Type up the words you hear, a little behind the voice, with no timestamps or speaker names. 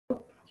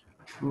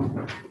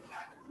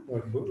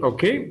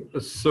Okay,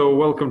 so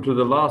welcome to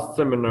the last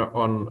seminar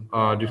on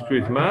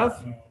discrete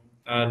math,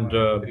 and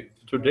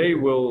today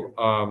we'll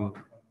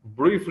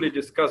briefly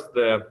discuss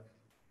the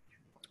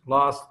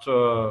last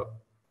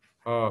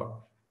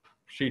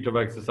sheet of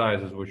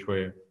exercises, which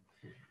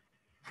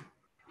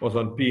was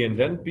on P and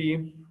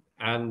NP,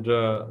 and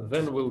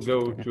then we'll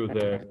go to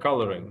the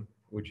coloring,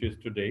 which is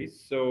today's.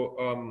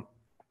 So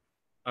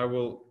I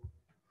will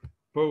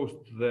post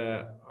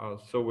the,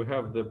 so we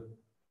have the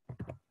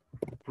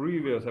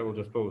previous, I will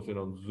just post it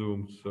on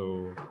Zoom,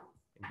 so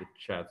in the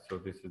chat. So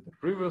this is the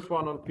previous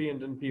one on P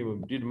and NP. We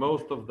did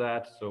most of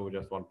that, so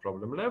just one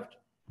problem left.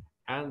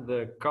 And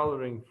the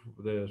coloring,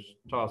 the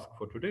task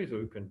for today, so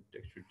you can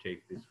actually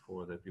take this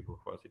for the people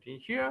who are sitting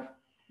here.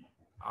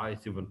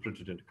 It's even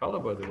printed in color,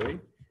 by the way.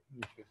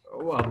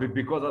 Well,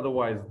 because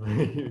otherwise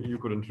you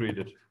couldn't read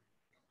it.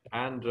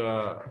 And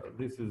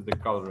this is the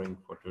coloring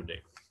for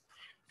today.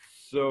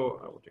 So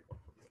I will take one.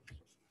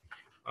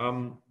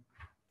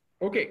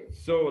 Okay,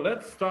 so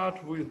let's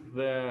start with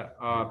the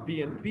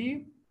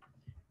PNP,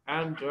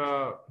 and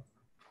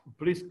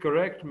please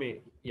correct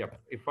me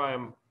if I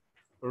am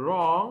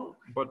wrong,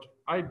 but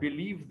I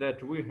believe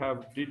that we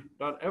have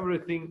done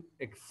everything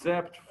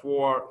except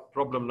for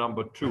problem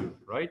number 2,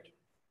 right?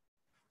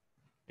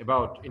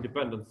 About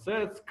independent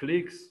sets,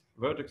 clicks,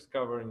 vertex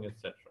covering,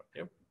 etc.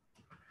 Yep.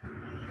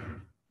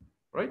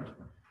 Right?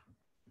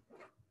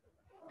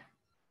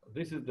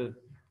 This is the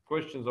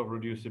questions of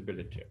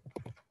reducibility.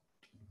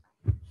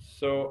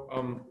 So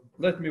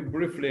let me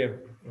briefly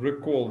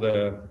recall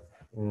the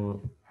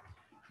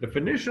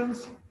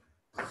definitions.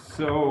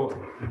 So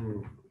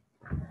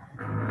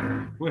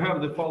we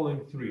have the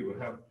following three. We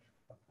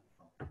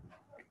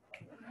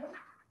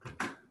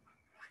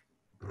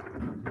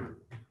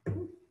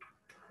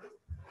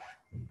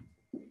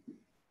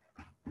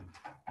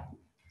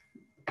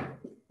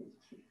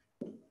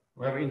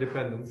have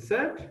independent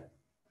set.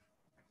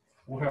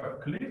 We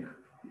have click.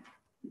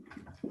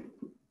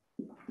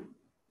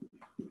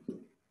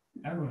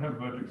 And we have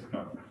vertex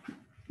cover.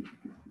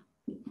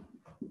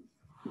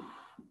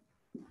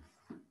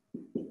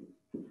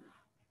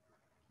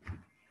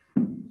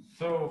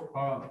 So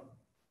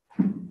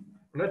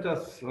let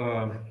us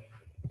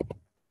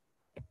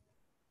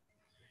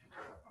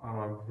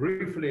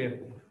briefly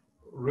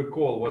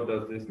recall what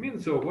does this mean.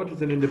 So what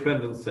is an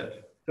independent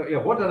set? So yeah,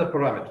 what are the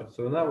parameters?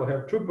 So now we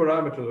have two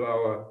parameters of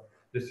our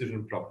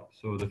decision problem.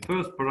 So the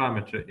first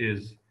parameter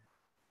is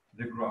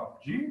the graph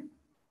G.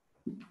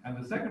 And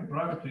the second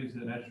parameter is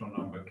the natural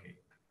number k.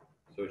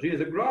 So G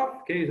is a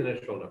graph, k is a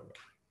natural number.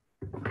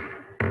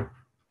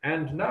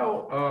 And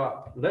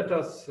now let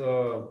us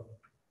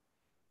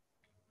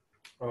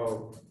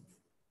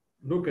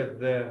look at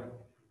the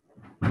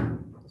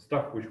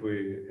stuff which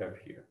we have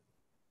here.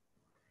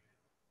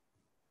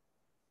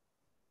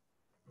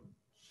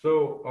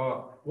 So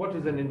what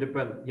is an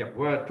independent? Yeah,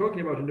 we're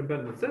talking about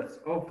independent sets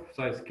of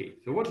size k.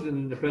 So what is an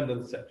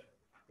independent set?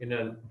 In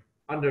an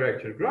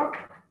undirected graph,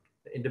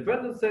 the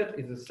independent set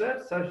is a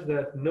set such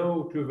that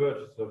no two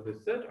vertices of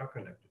this set are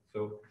connected.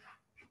 So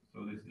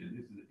this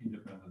is the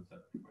independent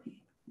set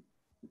question.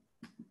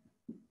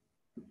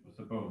 So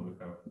suppose we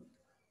have a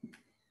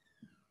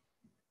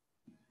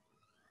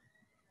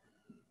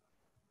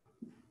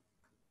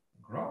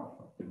graph,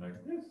 something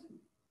like this.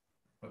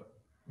 But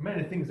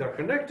many things are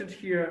connected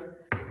here.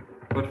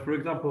 But for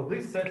example,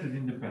 this set is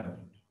independent.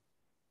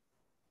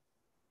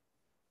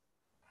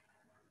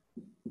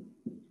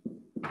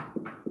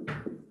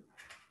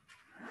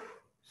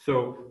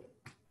 So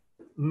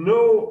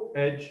no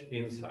edge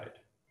inside,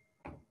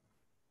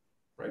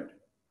 right?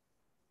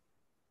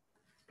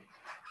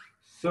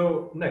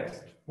 So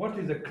next, what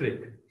is a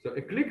click? So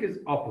a click is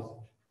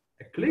opposite.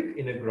 A click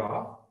in a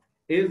graph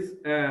is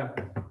a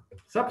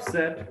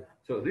subset.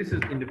 So this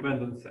is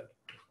independent set.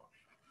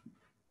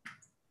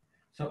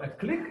 So a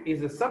click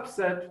is a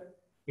subset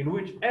in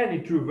which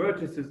any two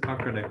vertices are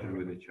connected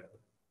with each other.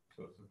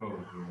 So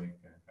suppose we make,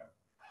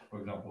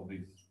 for example,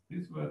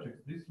 this vertex,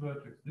 this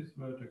vertex, this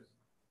vertex.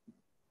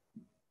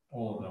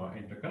 All of them are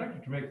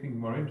interconnected. To make things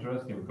more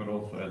interesting, we could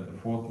also add the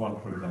fourth one,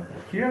 for example,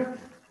 here.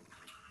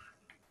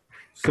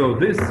 So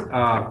this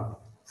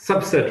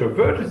subset of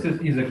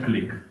vertices is a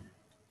click.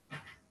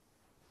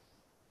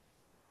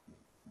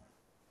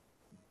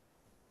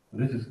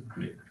 This is a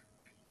click.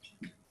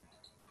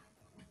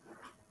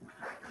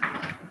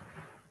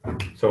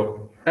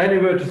 So any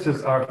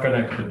vertices are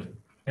connected,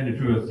 any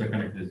two vertices are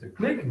connected, this is a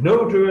click.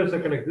 No two vertices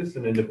are connected, this is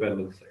an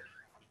independent set.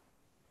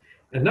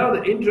 And now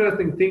the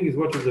interesting thing is,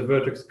 what is the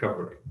vertex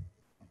covering?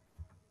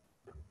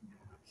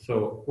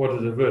 So what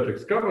is a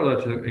vertex cover?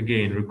 Let's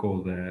again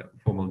recall the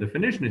formal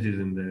definition. It is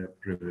in the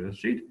previous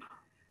sheet.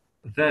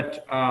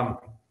 That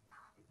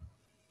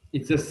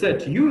it's a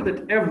set U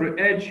that every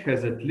edge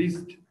has at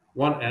least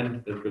one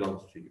end that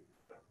belongs to you.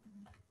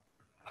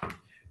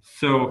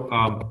 So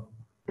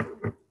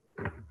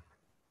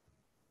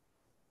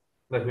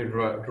let me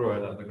draw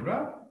another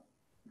graph.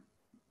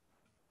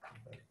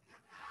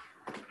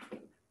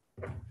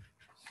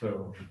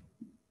 So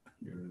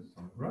here is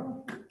some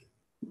graph.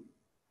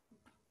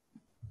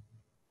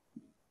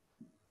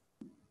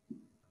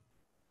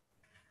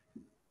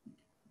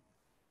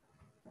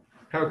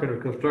 how can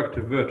we construct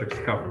a vertex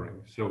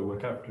covering? So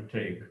we have to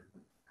take,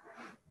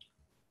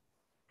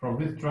 from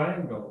this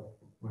triangle,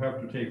 we have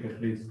to take at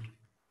least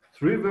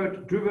two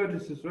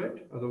vertices,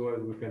 right? Otherwise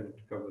we can't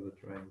cover the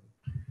triangle.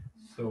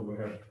 So we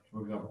have,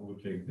 for example, we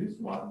take this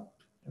one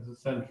as a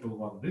central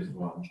one, this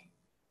one.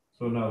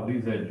 So now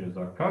these edges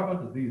are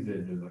covered, these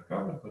edges are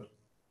covered, but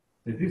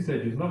this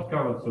edge is not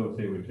covered, so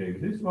say we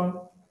take this one.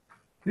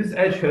 This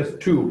edge has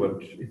two, but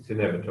it's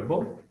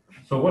inevitable.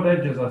 So what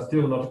edges are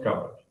still not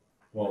covered?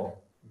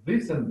 Well,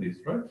 this and this,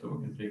 right? So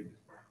we can take this.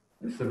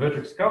 This is a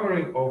vertex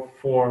covering of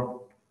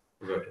 4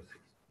 vertices.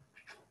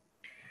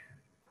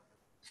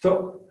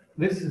 So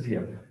this is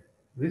here.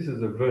 This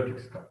is a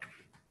vertex covering.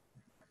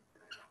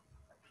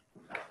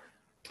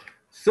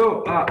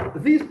 So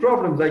these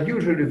problems are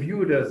usually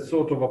viewed as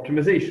sort of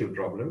optimization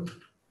problems,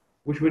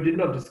 which we did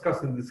not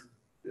discuss in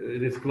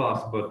this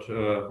class, but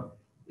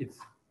it's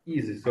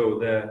easy. So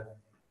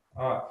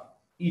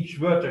each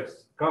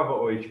vertex cover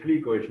or each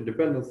clique or each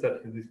independent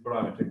set has this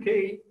parameter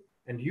k,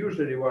 and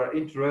usually we are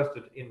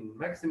interested in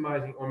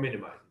maximizing or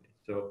minimizing it.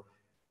 So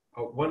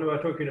when we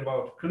are talking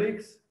about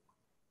cliques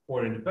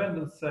or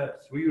independent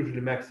sets, we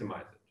usually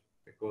maximize it,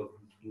 because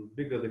the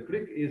bigger the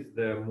clique is,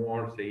 the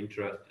more, say,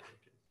 interested it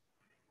is.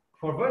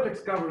 For vertex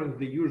covering,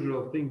 the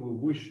usual thing we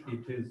wish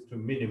it is to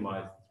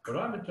minimize this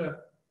parameter,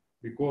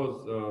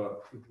 because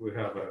if we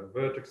have a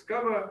vertex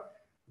cover,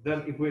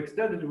 then if we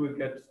extend it, we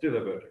get still a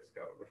vertex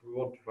cover, but we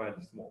want to find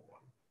a small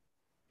one.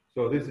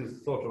 So this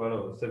is sort of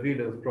another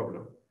surveillance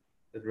problem,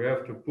 that we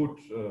have to put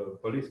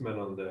policemen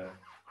on the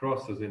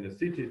crosses in the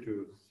city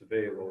to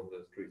surveil all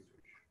the streets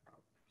which are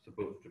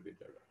supposed to be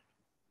direct.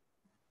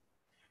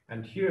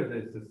 And here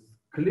there's this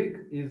clique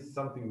is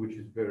something which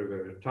is very,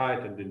 very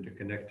tight and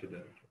interconnected,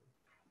 and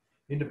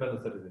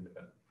independent set is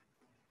independent.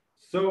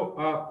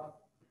 So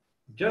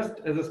just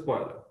as a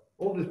spoiler,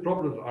 all these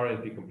problems are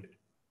NP complete.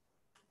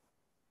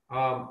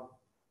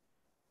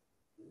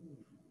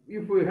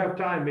 If we have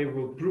time, maybe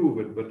we'll prove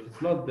it, but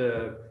it's not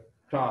the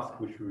task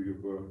which we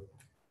were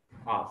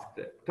asked.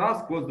 The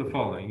task was the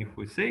following: if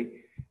we say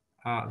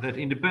that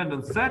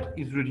independent set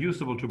is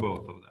reducible to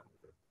both of them.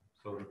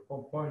 So the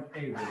point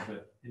A was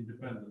that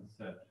independent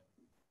set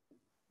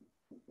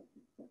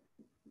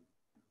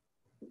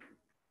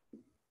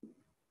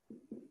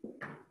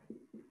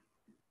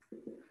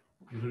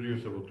is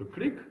reducible to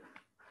clique.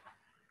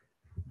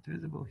 It's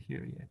visible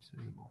here, yeah, it's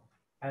visible.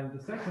 And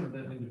the second,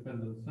 that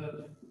independent set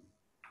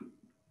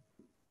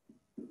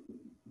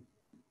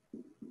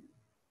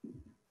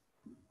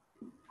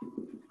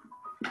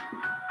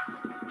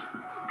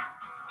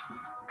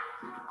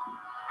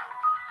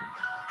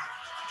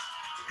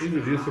is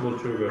reducible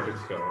to a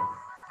vertex cover.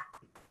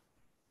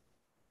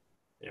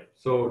 Yeah.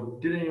 So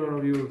did anyone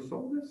of you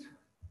solve this?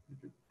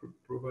 Did you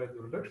provide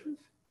the reductions?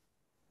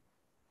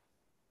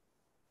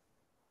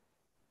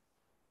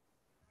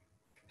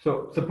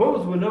 So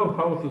suppose we know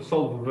how to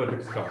solve a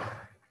vertex cover,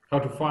 how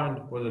to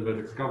find whether a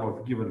vertex cover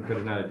of given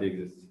cardinality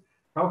exists.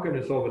 How can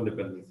you solve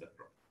independent set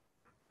problem?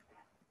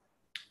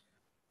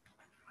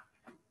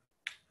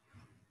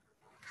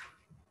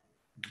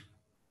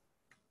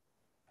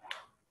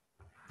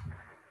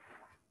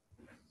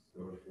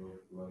 Sort of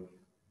like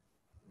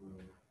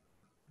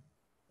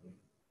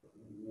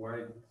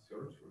wide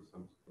search or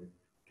something.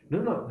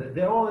 No,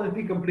 they're all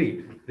NP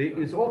complete.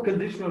 It's all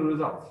conditional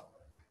results.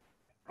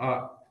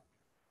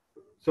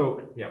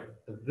 So yeah,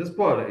 this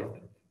part is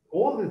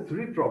all the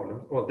 3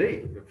 problems, or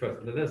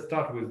let's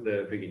start with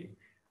the beginning.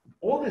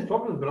 All these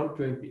problems belong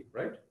to NP,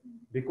 right?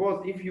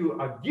 Because if you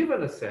are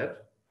given a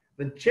set,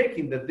 then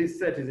checking that this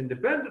set is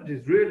independent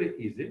is really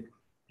easy.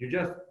 You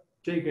just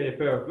take a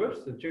pair of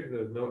vertices and check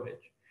there is no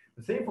edge.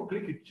 The same for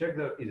clique, you check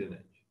there is an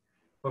edge.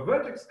 For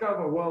vertex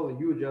cover, well,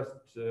 you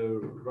just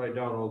write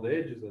down all the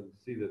edges and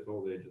see that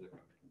all the edges are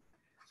covered.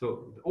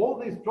 So all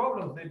these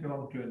problems, they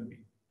belong to NP.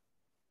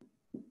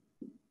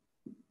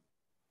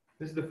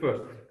 This is the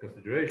first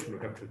consideration we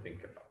have to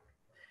think about.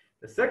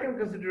 The second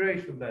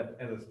consideration, that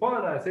as a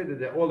spoiler, I say that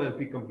they're all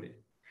NP complete.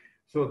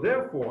 So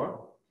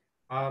therefore,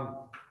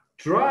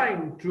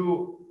 trying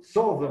to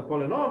solve them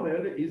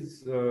polynomially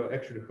is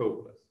actually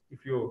hopeless.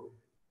 If you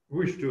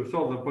wish to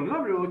solve them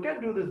polynomially, you can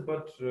do this,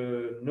 but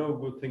no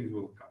good things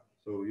will come.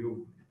 So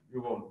you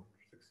won't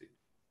succeed.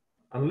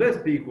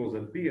 Unless P equals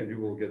NP, and you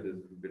will get this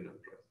billion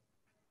price.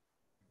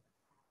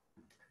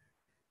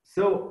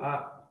 So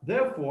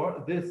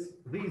therefore,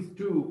 these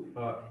 2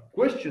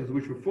 questions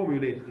which we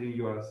formulated in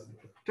your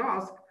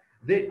task,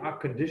 they are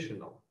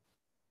conditional,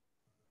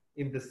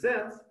 in the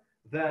sense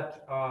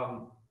that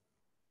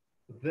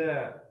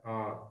they're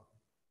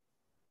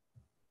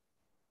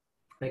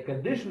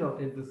conditional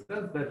in the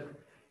sense that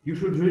you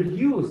should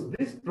reduce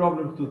this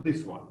problem to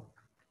this one.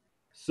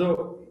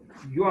 So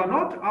you are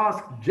not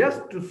asked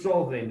just to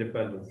solve the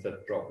independent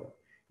set problem.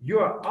 You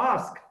are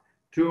asked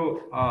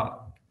to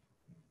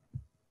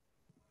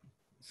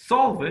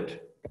solve it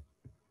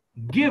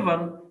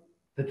given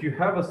that you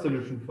have a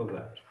solution for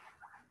that.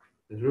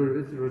 It's a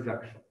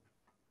reduction.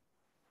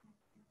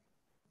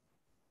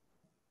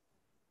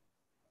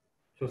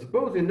 So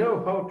suppose you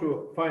know how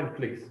to find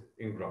cliques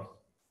in graphs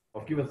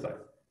of given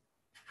size.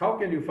 How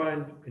can you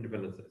find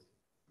independent sets?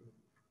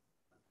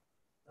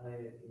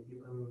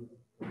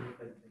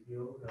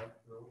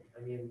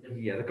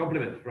 Yeah, the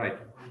complement, right.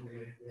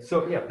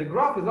 So yeah, the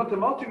graph is not a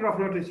multi-graph,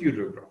 not a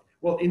pseudo-graph.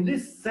 Well, in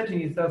this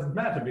setting, it doesn't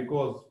matter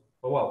because,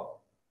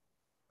 well,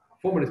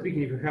 formally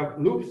speaking, if you have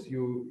loops,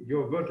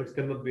 your vertex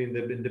cannot be in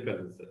the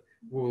independent set.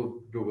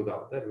 We'll do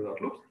without that,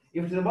 without loops.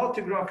 If it's a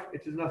multi-graph,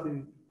 it is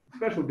nothing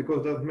special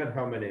because it doesn't matter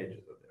how many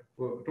edges are there.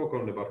 We'll talk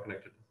only about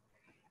connectedness.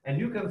 And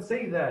you can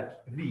say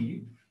that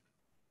V,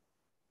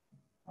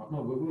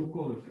 no, we'll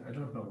call it, I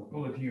don't know, we'll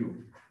call it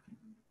U.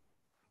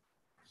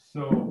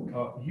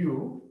 So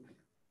U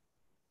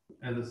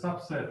as a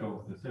subset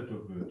of the set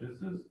of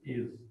vertices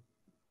is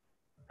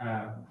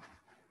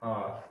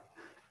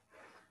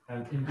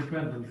an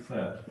independent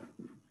set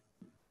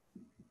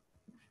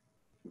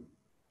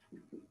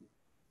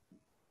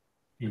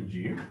in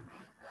G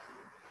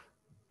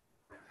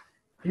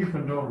if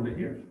and only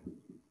if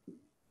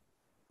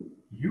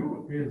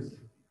U is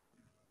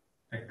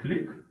a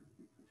clique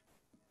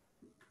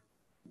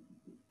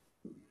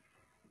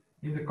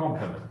in the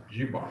complement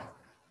G bar.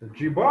 The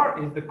G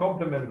bar is the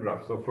complement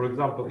graph. So for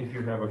example, if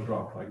you have a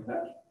graph like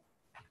that,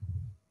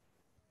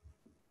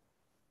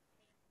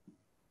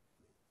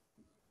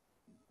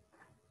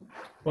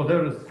 well,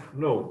 there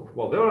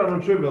are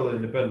non-trivial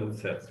independent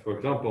sets. For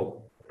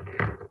example,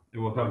 you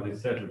will have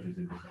this set which is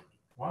independent.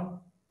 1,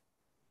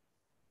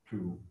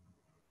 2,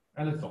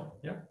 and so on.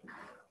 Yeah,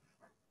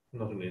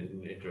 not an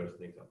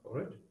interesting example,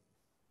 right?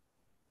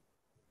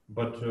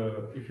 But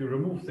if you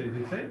remove, say,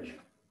 this edge,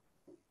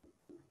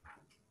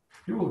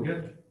 you will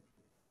get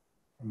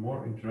a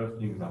more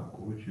interesting example,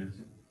 which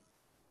is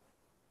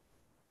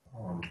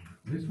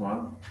this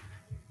one,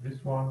 and this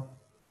one.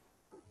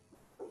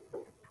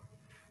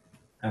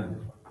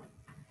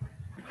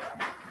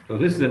 So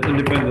this is an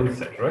independent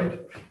set, right?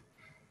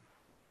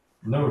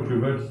 No two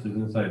vertices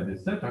inside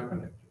this set are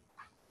connected.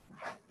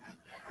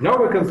 Now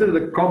we consider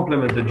the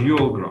complement, the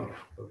dual graph.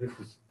 So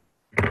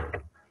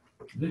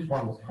this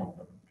one is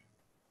complement.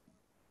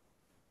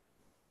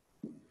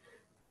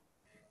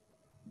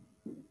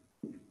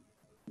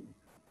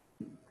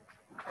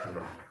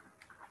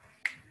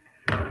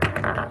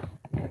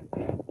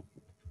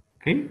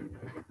 Okay,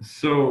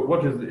 so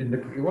what's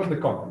the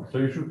complement? So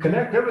you should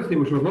connect everything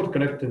which was not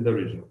connected in the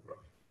original graph.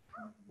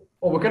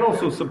 Or we can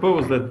also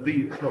suppose that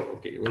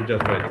we'll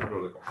just write the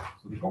complement.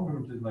 So the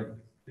complement is like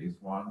this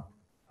one,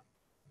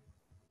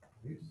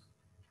 this,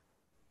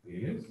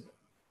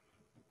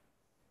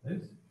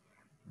 and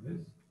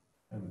this.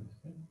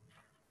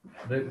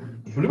 The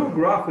blue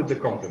graph is the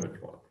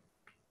complement one.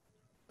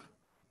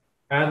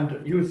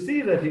 And you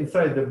see that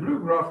inside the blue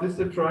graph, this is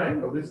a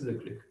triangle, this is a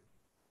clique.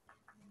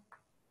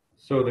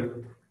 So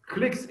the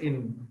cliques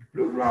in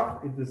blue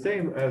graph is the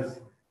same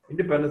as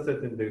independent set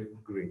in the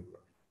green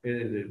graph,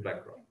 in the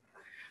black graph.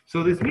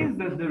 So this means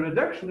that the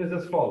reduction is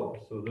as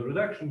follows. So the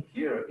reduction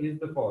here is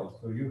the following.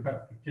 So you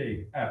have to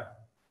take f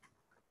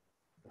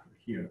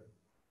here.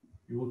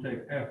 You will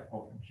take f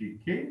of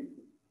gk,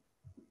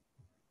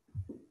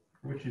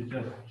 which is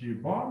just g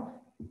bar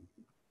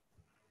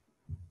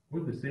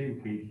with the same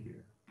k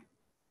here.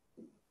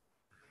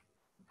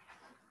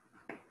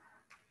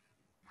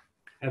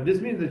 And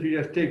this means that you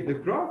just take the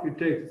graph, you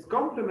take its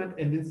complement,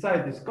 and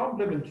inside this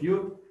complement,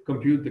 you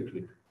compute the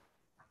clique.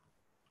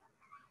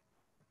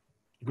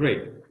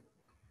 Great.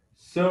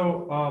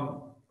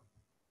 So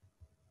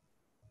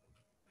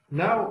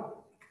now,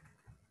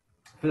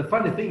 the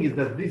funny thing is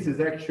that this is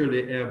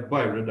actually a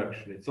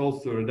bireduction. It's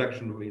also a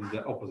reduction in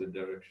the opposite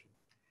direction.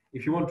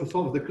 If you want to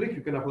solve the clique,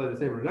 you can apply the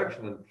same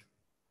reduction and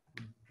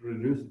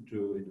reduce it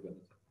to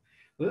independent.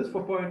 So this is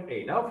for point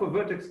A. Now for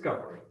vertex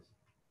coverings.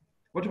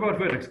 What about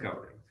vertex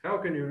coverings? How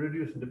can you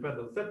reduce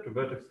independent set to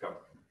vertex covering?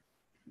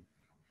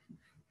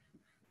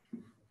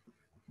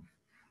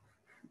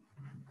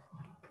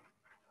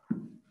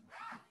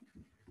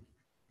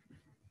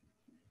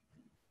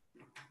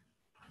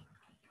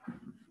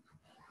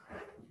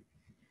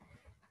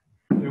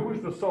 You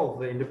wish to solve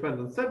the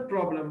independent set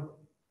problem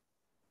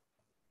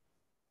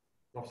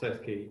of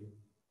set K.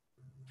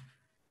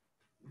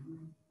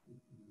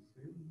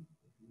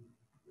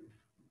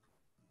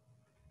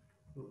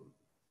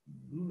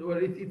 Well,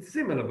 it's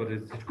similar, but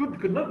it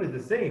could not be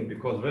the same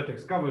because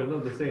vertex cover is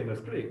not the same as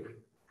clique.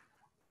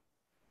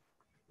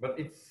 But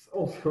it's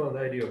also an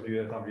idea of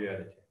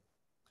duality.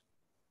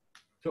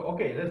 So,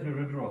 okay, let me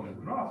redraw this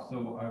graph.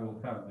 So I will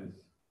have this.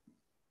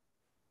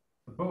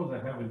 Suppose I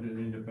have an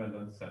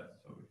independent set.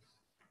 So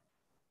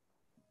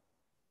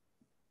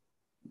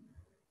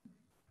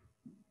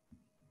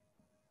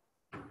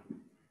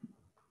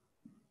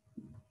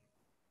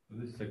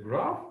this is a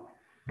graph,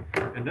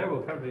 and I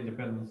will have the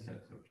independent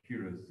set. So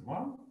here is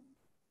 1,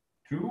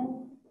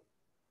 2,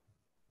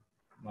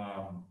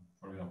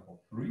 for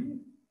example, 3,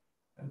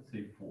 and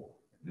say 4.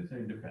 These are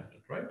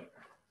independent, right?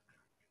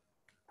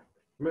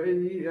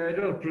 I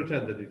don't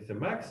pretend that it's a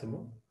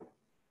maximum.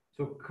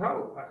 So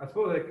how, I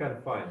suppose I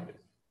can find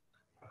this.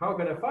 How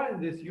can I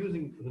find this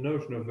using the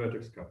notion of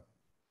vertex cover?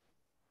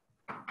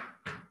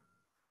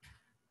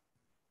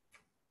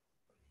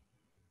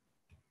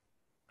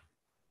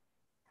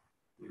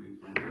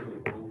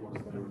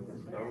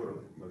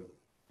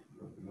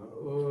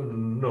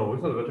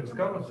 vertex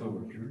cover,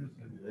 so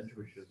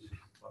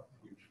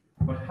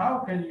but how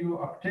can you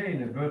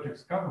obtain a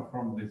vertex cover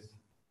from this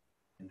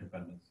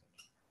independent set?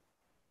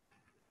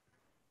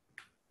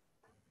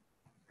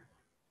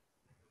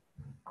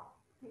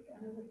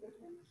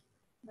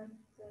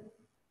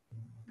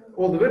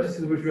 All the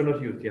vertices which were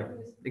not used, yeah,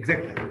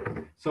 exactly.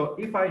 So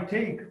if I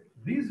take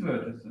these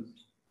vertices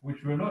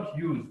which were not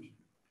used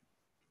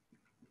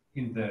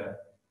in the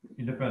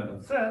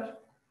independent set,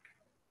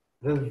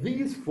 then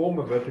these form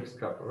a vertex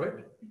cover,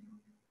 right?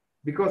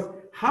 Because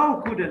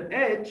how could an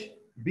edge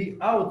be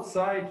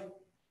outside?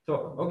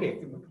 So, okay,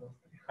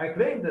 I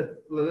claim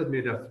that, let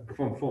me just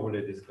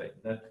formulate this claim,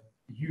 that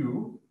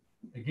U,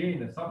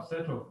 again, a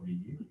subset of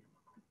V,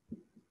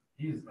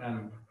 is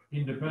an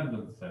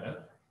independent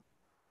set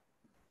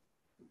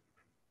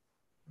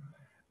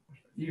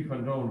if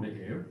and only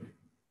if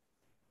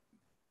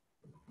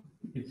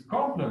its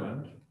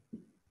complement,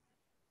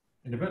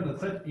 independent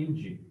set in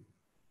G,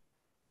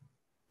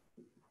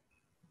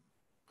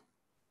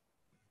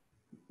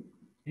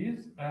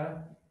 is a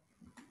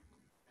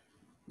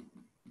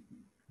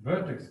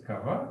vertex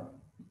cover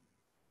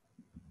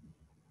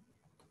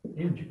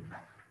in G.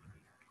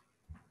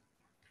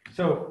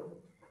 So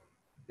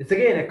it's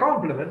again a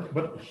complement,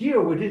 but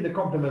here we take the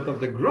complement of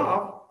the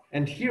graph,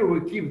 and here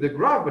we keep the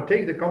graph but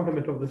take the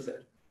complement of the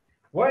set.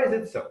 Why is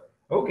it so?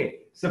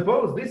 Okay,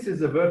 suppose this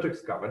is a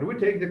vertex cover, and we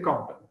take the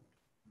complement.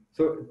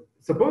 So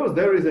suppose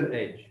there is an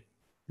edge.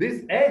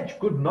 This edge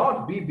could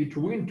not be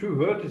between two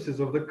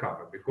vertices of the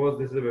cover because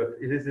this is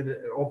it is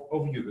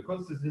of U,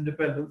 because it's an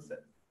independent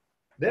set.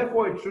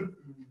 Therefore, it should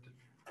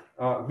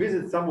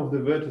visit some of the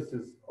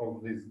vertices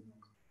of these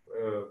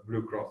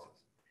blue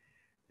crosses.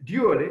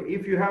 Dually,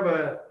 if you have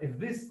if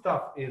this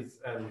stuff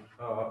is a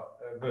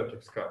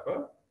vertex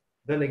cover,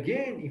 then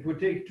again, if we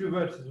take two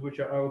vertices which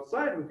are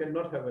outside, we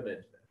cannot have an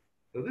edge there.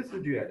 So this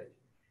is duality.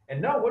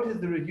 And now, what is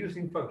the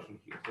reducing function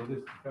here? So this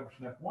is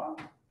function f1.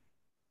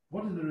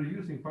 What is the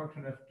reducing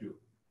function f2?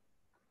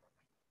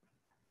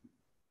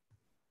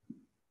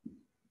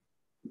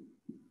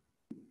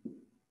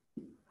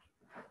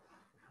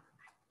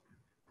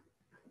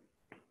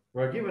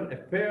 We're given a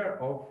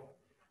pair of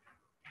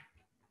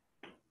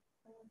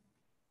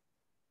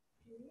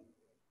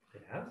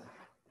yes.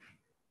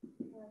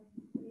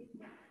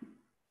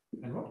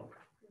 And what?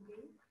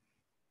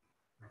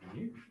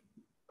 V.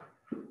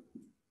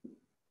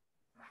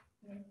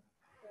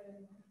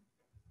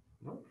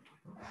 No.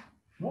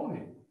 Small v.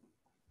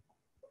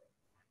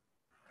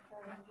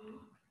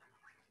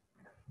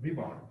 V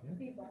bar. Yeah?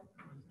 V bar.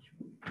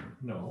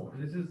 No,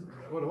 this is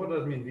what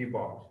does it mean V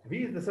bar? V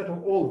is the set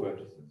of all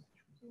vertices.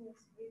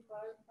 Yes, V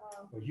bar.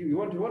 You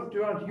want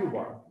U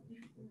bar?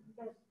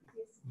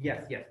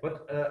 Yes. Yes,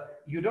 but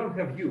you don't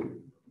have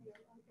U.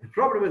 The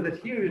problem is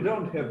that here you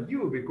don't have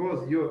U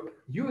because your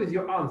U is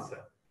your answer.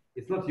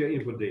 It's not your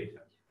input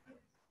data.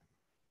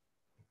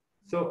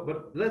 So,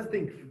 but let's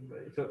think.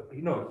 So,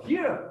 you know,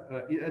 here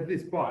at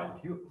this point,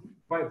 you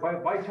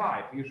by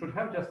type you should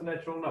have just a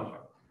natural number.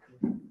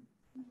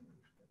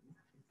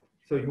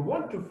 So you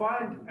want to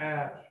find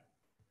an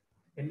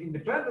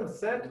independent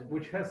set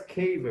which has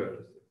k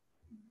vertices,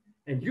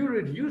 and you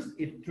reduce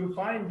it to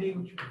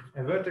finding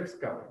a vertex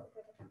cover.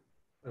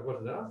 What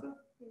is the answer?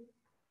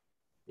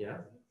 Yeah.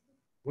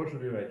 What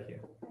should we write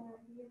here?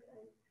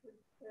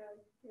 Here I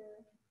should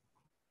write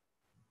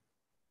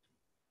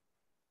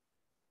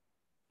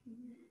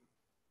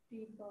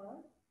V bar.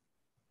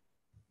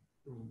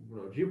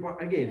 No, G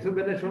bar again. It should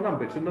be a natural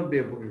number. It should not be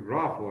a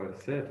graph or a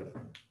set or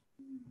something.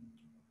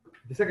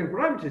 The second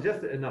parameter is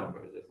just a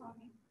number. Just.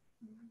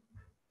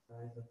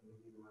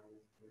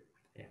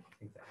 Yeah,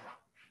 exactly.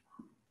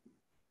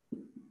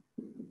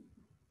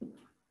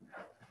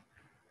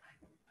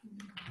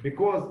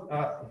 Because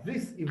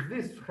if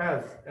this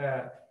has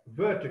a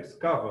vertex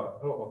cover,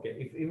 oh, okay,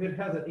 if it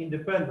has an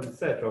independent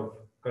set of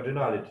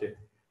cardinality,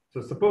 so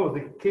suppose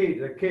the k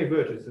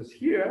vertices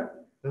here,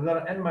 then there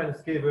are n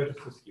minus k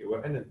vertices here,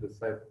 where n is the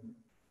side.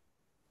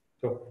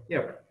 So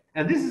yeah,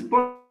 and this is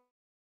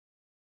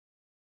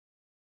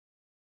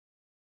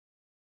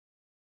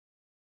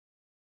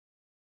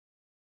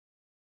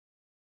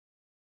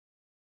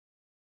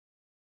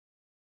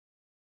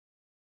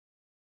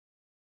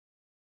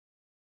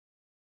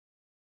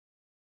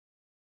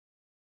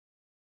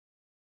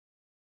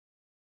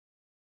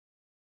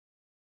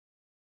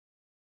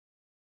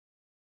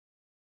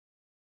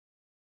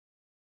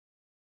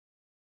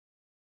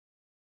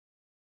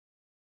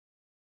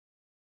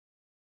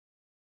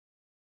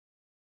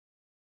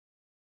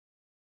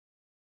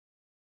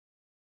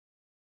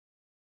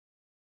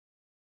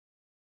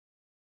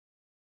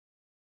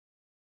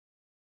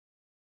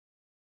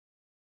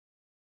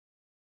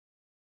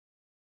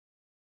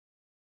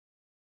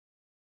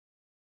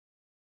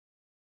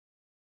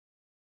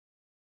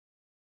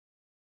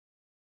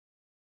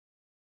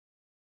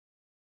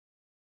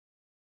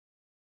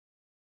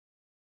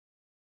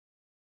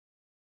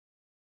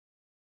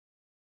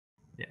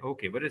yeah,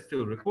 okay, but it's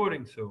still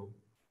recording, so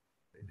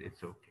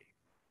it's okay.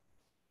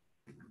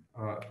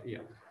 Yeah.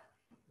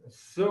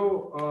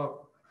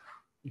 So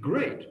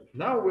Great.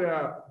 Now we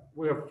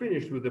are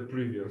finished with the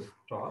previous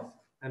task,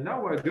 and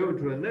now we're going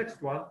to the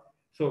next one.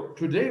 So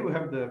today we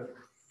have the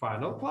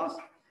final class,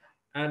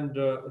 and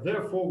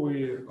therefore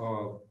we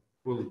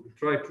will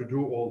try to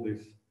do all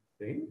these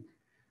things.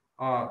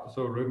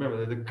 So remember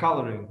that the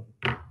coloring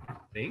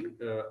thing,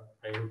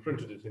 I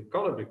printed it in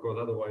color because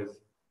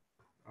otherwise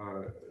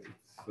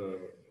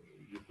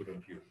you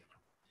couldn't use it.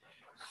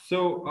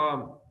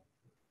 So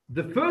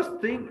the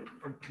first thing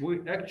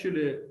we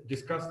actually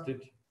discussed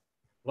it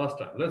last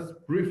time. Let's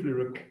briefly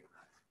recall.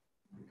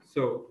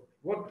 So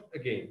what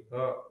again?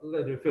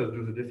 Let me first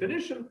do the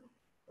definition.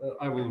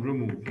 I will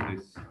remove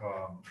this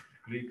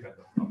Greek and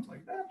stuff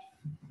like that.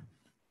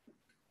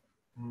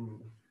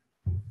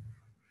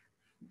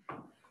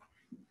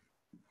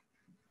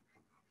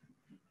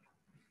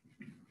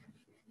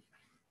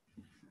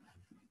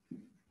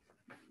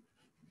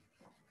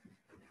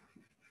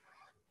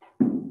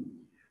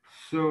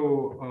 So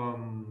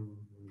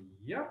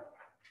yeah,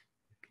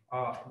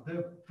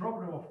 the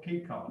problem of K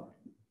color.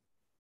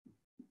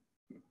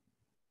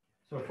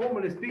 So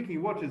formally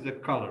speaking, what is the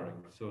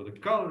coloring? So the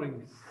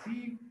coloring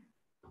C,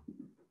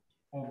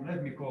 or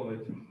let me call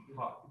it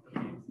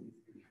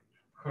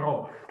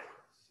chroma.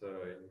 So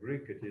in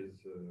Greek it is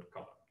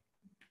color.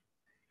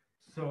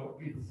 So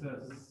it's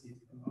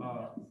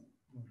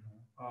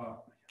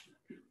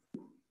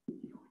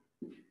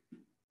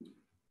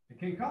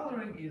K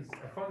coloring is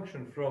a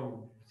function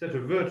from set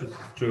of vertices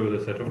to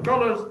the set of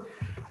colors.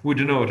 We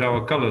denote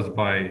our colors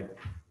by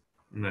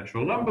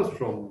natural numbers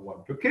from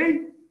 1 to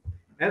K.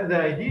 And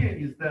the idea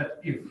is that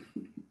if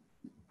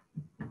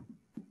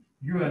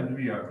U and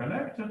V are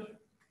connected,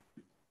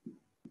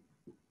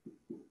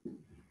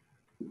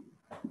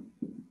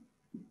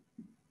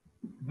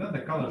 then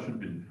the color should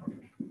be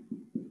different.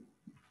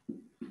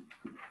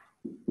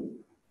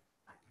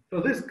 So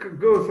this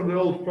goes from the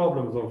old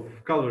problems of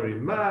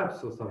coloring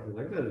maps or something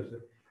like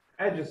that.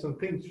 Adjacent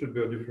things should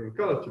be of different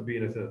colors to be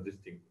in a sense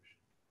distinguished.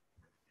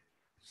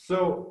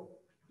 So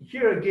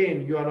here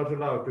again, you are not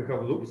allowed to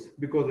have loops,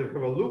 because if you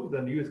have a loop,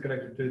 then U is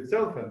connected to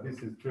itself, and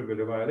this is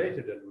trivially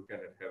violated, and we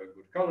cannot have a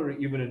good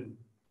coloring, even in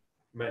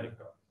many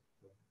colors.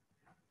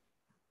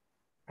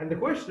 And the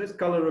question is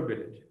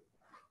colorability.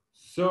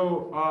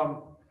 So,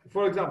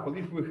 for example,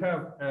 if we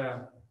have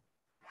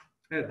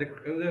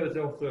there is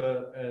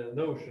also a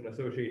notion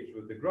associated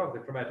with the graph, the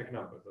chromatic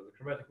number. So the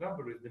chromatic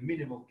number is the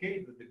minimal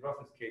K, that the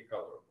graph is K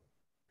colorable.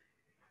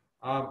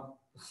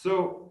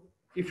 So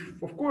if,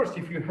 of course,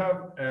 if you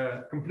have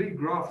a complete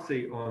graph,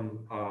 say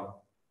on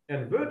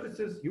n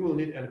vertices, you will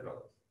need n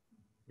colors,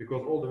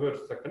 because all the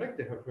vertices are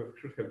connected,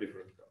 should have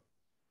different colors.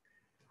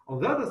 On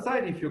the other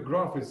side, if your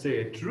graph is,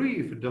 say, a tree,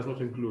 if it does not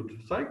include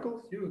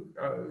cycles, you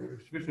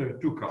especially have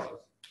 2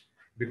 colors,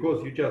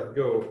 because you just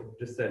go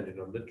descending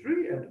on the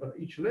tree, and on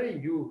each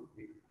lane you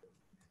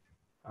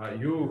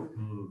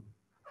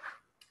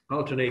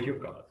alternate your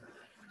colors.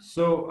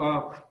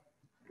 So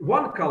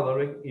one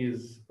coloring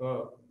is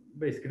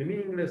basically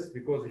meaningless,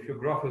 because if your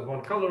graph is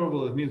one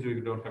colorable, it means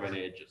you don't have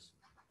any edges.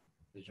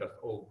 It's just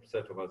all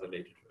set of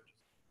isolated edges.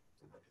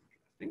 So that's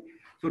interesting.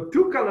 So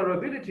 2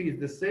 colorability is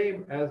the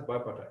same as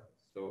bipartite.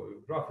 So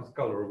if graph is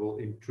colorable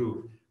in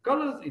 2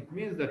 colors, it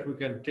means that we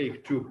can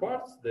take 2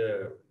 parts,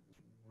 the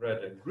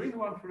red and green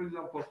one, for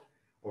example,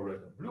 or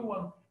red and blue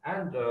one,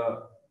 and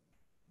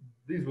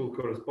these will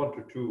correspond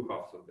to 2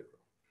 halves of the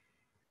graph.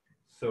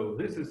 So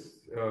this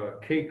is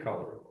K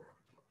colorable.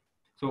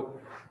 So,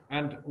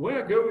 and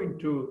we're going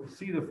to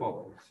see the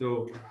following.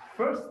 So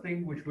first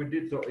thing which we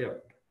did, so yeah,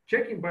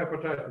 checking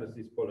bipartiteness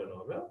is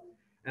polynomial.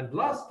 And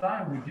last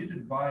time we did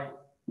it by,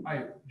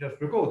 I just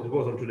recall it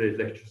was on today's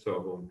lecture, so I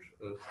won't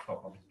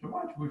stop on this too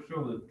much. We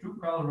show that 2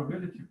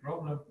 colorability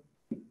problem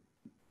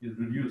is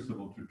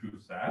reducible to 2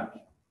 sets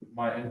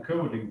by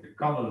encoding the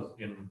colors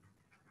in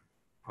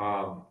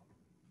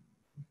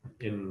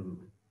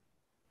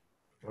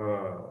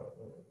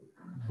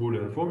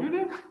Boolean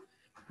formula.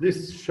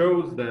 This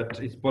shows that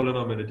it's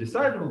polynomially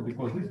decidable,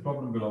 because this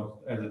problem belongs,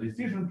 as a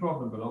decision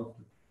problem, belongs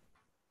to.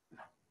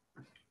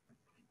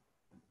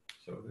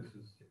 So this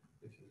is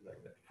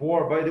like that.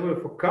 For, by the way,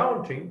 for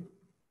counting,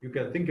 you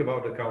can think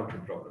about a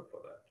counting problem for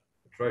that.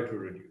 Try to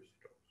reduce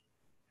it,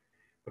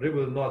 but it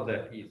was not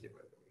that easy,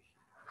 by the way.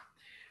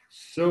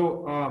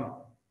 So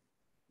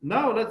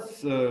now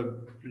let's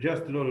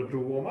just in order to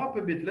warm up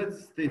a bit,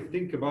 let's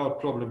think about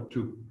problem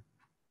 2.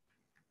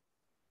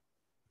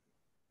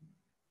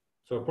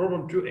 So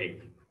problem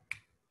 2a.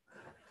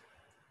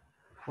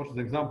 What is an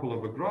example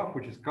of a graph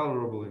which is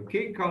colorable in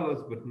K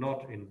colors, but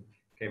not in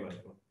K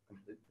minus 1?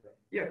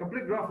 Yeah,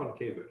 complete graph on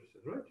K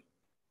vertices, right?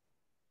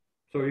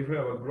 So if you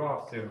have a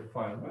graph, say, of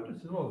 5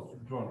 vertices, well,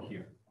 it's drawn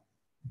here.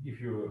 If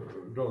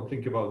you don't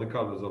think about the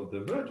colors of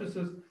the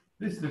vertices,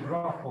 this is a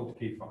graph called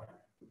K5.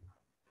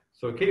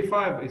 So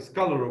K5 is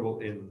colorable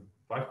in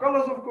 5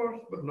 colors, of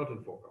course, but not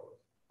in 4 colors.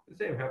 The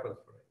same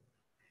happens for A.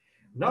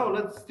 Now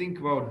let's think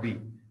about B.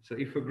 So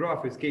if a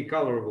graph is K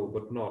colorable,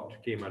 but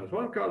not K minus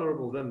 1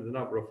 colorable, then the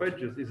number of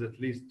edges is at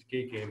least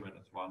KK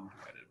minus 1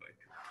 divided by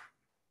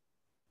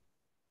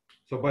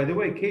 2. So by the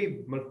way,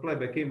 k multiplied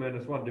by k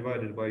minus 1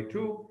 divided by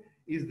 2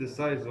 is the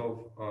size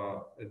of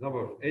a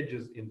number of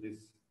edges in this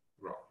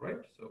graph,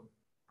 right? So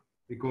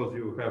because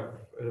you have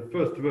the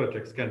first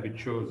vertex can be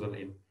chosen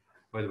in,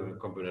 by the way,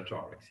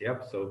 combinatorics, yeah?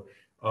 So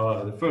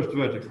the first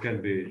vertex can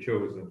be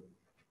chosen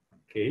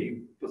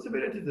k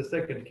possibility, the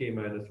second k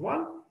minus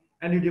 1,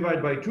 and you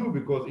divide by 2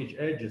 because each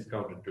edge is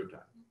counted 2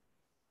 times.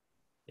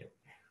 Yeah.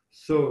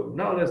 So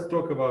now let's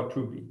talk about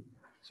 2b.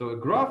 So a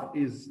graph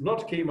is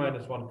not k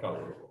minus 1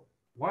 colorable.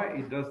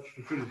 Why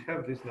should it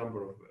have this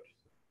number of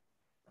vertices?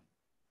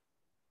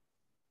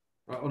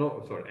 Oh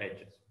no, sorry,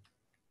 edges.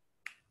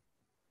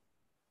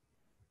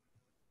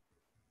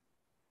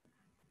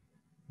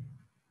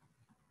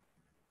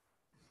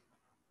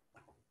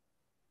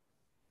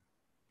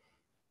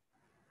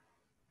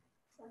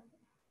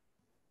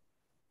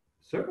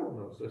 Circle?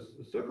 No, so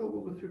a circle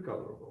will be 3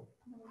 colorable.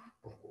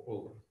 Of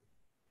always.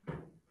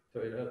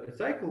 So a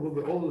cycle will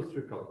be always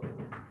 3 colorable.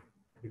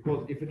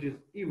 Because if it is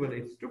even,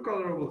 it's 2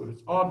 colorable. If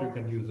it's odd, you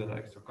can use an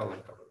extra color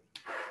cover.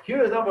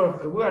 Here is number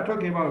of, we are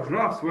talking about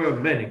graphs where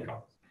many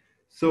colors.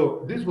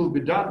 So this will be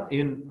done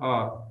in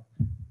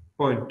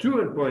point 2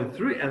 and point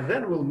 3, and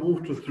then we'll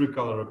move to 3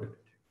 colorability.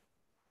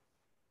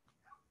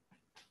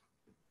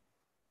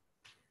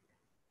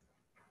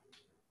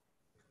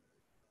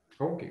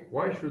 Okay,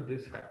 why should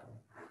this happen?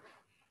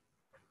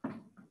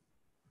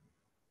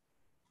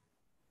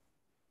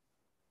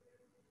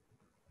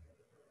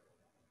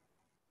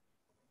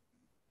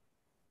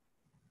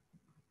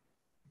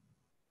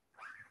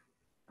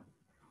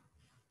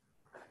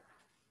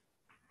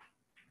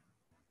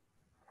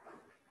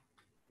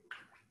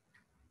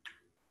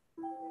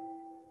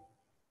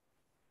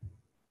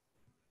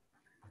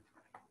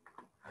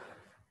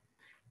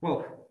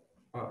 Well,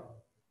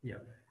 yeah.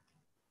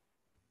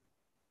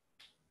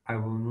 I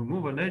will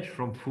remove an edge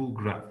from full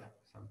graph,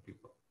 some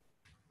people.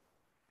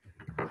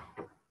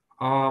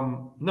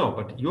 No,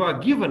 but you are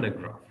given a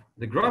graph.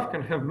 The graph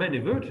can have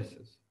many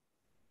vertices.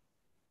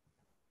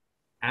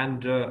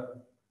 And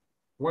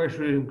why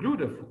should it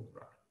include a full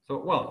graph? So,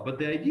 well, but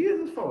the idea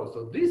is as follows.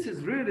 So this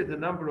is really the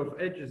number of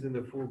edges in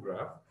the full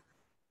graph.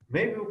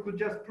 Maybe we could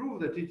just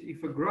prove that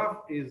if a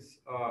graph is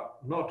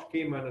not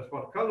k minus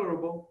 1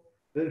 colorable,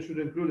 then it should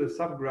include a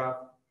subgraph,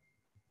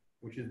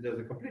 which is there's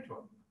a complete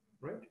one,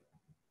 right?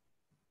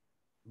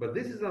 But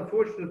this is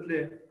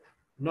unfortunately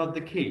not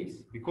the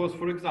case, because,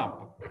 for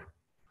example,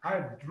 I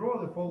draw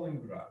the following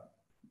graph.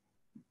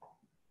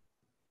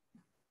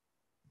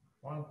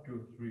 1,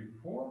 2, 3,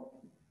 4,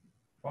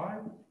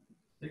 5,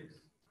 6,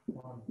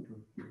 1,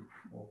 2, 3,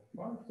 4,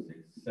 5,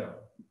 6, 7.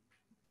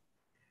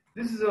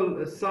 This is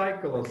a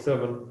cycle of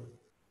 7.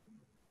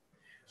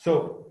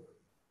 So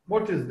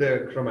what is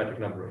the chromatic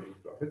number of this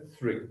graph? It's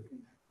 3.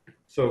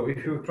 So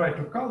if you try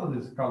to color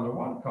this, color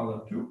 1,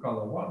 color 2,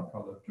 color 1,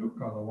 color 2,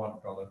 color 1,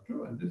 color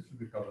 2, and this should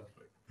be color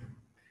 3.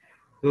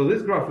 So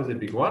this graph is a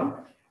big one,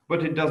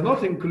 but it does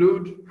not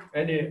include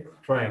any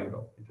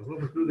triangle. It does not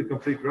include the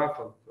complete graph.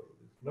 So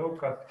there's no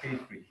cut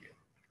K3 here.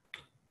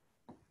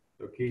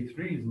 So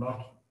K3 is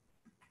not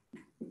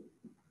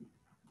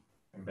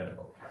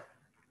embeddable.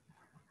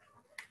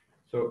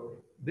 So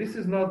this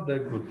is not the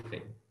good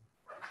thing.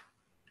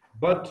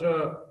 But,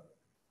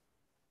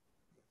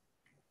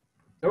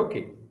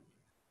 okay.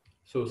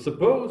 So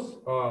suppose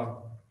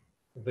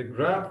the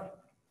graph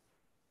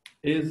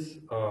is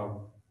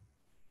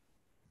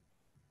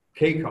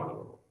k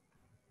colorable.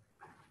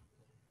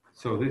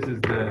 So this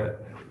is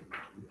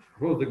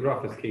suppose the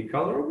graph is k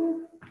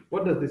colorable.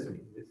 What does this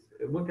mean?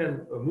 We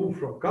can move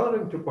from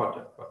coloring to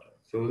pattern.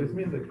 So this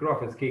means the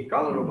graph is k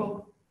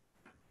colorable.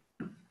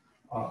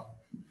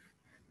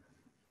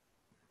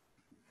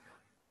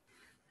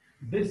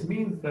 This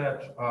means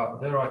that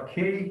there are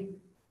k.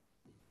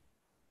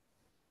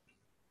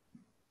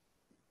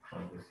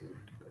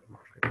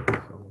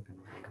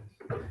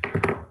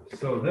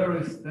 So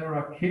there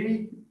are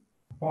k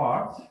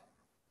parts.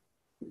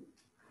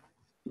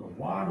 So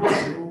 1,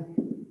 2,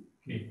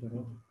 k.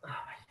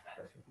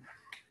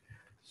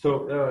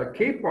 So there are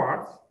k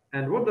parts,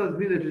 and what does it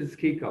mean that it is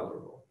k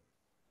colorable?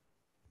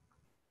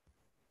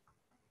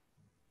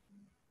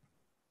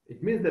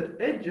 It means that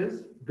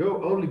edges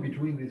go only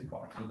between these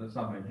parts. So there's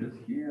some edges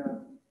here,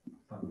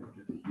 some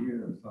edges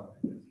here, some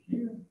edges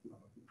here,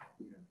 some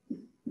edges here.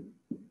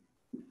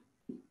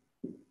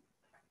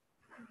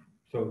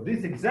 So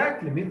this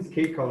exactly means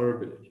k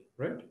colorability,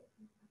 right?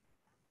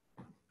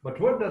 But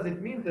what does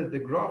it mean that the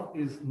graph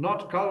is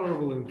not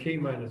colorable in k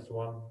minus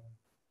 1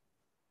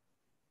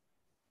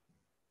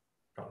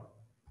 color?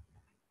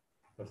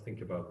 Let's think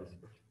about this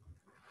bit.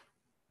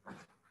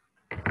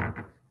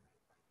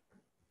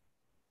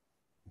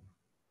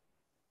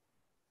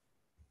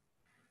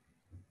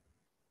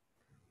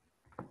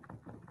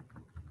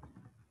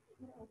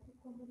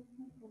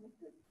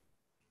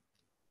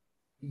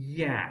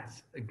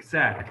 Yes,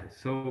 exactly.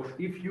 So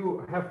if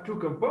you have two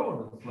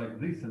components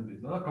like this and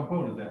this, not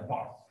components, they are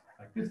parts,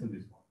 like this and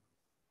this one.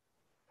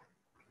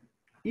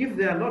 If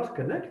they are not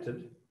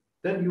connected,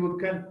 then you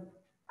can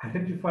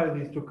identify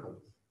these two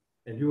colors,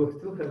 and you will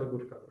still have a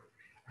good color.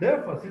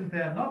 Therefore, since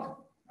they are not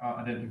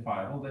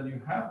identifiable, then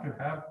you have to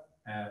have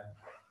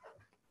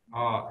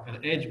an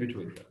edge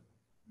between them.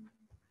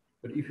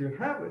 But if you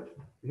have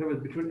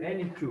it between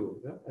any two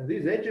of them, and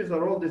these edges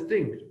are all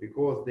distinct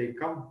because they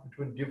come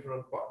between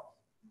different parts.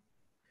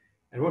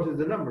 And what is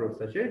the number of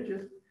such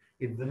edges?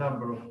 It's the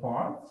number of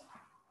parts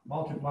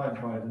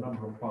multiplied by the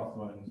number of parts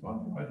minus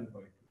 1 divided by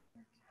 2.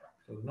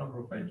 So the number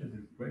of edges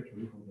is greater or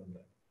equal than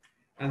that.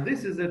 And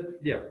this is it,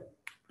 yeah.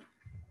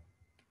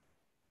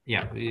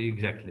 Yeah,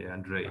 exactly.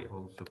 Andrei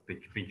also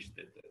pinched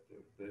it.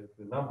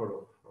 The number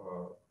of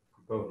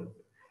components.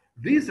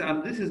 This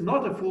is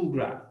not a full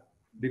graph,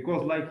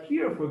 because like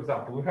here, for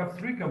example, we have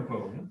 3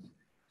 components,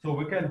 so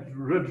we can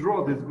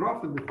redraw this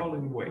graph in the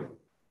following way.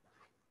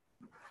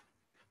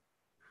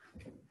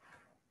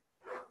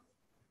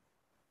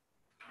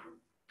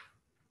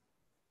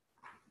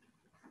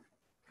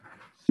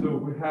 So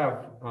we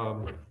have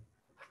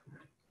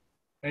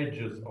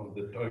edges of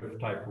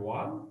type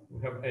 1,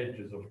 we have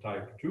edges of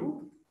type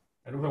 2,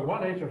 and we have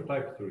one edge of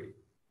type 3.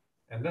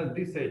 And then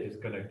this edge is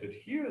connected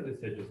here,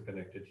 this edge is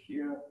connected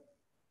here,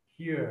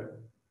 here,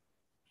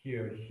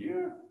 here,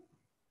 here,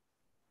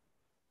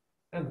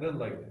 and then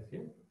like this, yeah?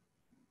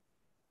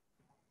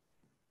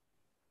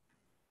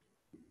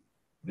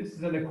 This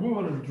is an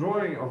equivalent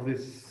drawing of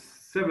this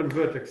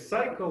 7-vertex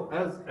cycle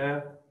as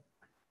a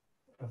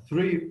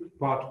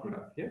 3-part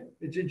graph, yeah?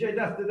 That's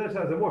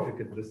isomorphic,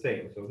 it's the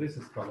same. So this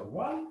is color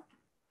 1,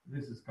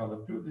 this is color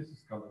 2, this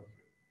is color 3.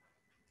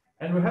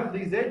 And we have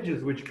these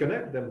edges which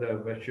connect them. There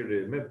are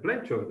actually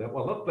plenty of them.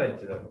 Well, not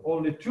plenty of them.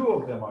 Only 2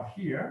 of them are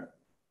here.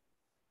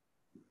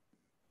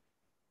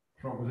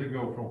 They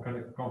go from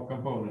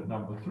component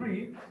number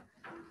 3.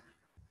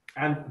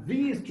 And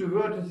these 2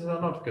 vertices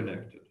are not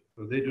connected.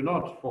 So they do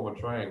not form a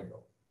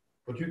triangle.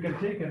 But you can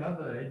take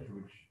another edge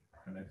which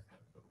connects them.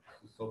 So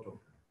this is sort of,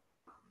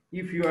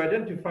 if you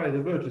identify the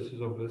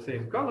vertices of the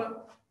same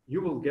color, you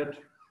will get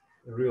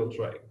a real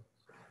triangle.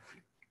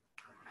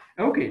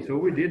 Okay, so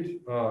we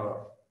did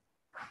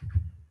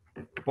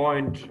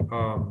point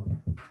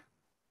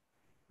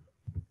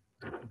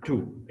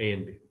 2, A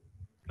and B.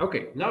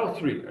 Okay, now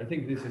 3. I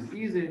think this is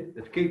easy.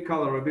 That K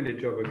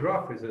colorability of a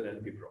graph is an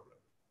NP problem.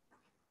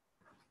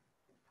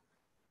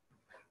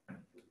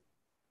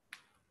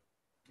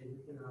 Is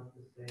it enough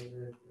to say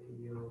that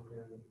you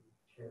can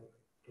check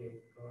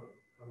K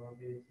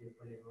colorability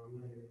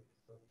polynomial?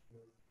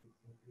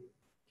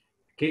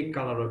 K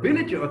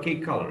colorability or K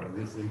coloring?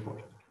 This is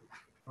important.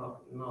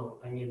 No,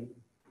 I mean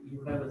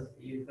you have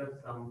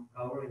some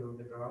coloring on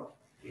the graph.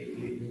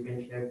 You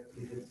can check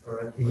if it's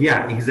correct.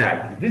 Yeah,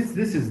 exactly.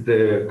 This is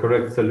the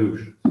correct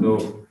solution.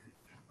 So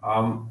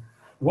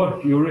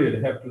what you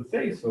really have to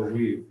say, so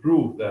we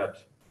prove that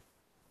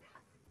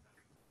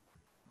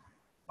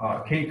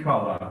K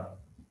color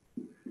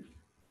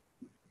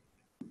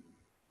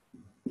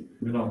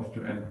belongs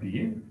to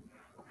NP,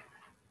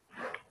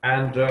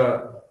 and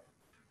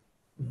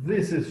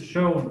this is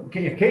shown.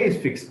 K is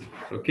fixed,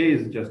 so K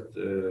is just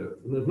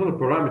there's not a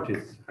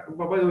parameter.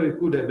 By the way,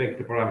 could I make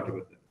the parameter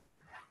with them?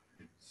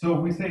 So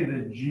we say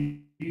that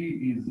G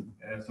is,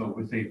 so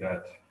we say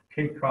that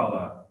K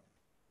color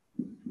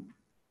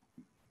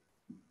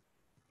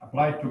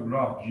applied to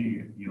graph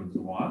G yields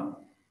 1,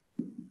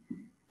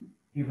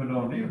 if and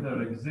only if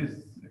there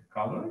exists a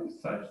coloring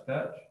such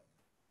that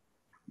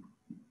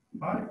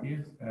I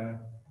is a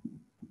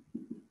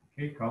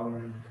K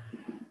coloring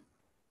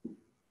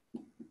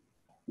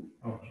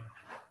object.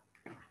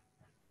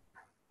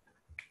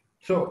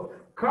 So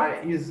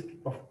chi is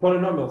of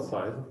polynomial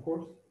size, of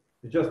course.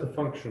 It's just a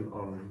function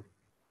on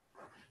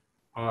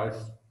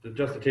it's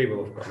just a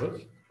table of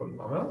colors,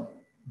 polynomial.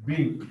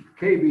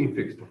 K being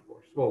fixed, of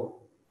course.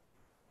 Well,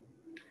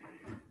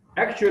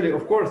 actually,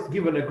 of course,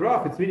 given a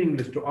graph, it's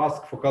meaningless to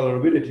ask for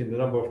colorability in the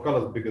number of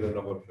colors bigger than the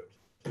number of fields.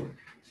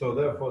 So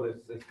therefore,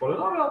 it's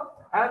polynomial,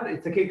 and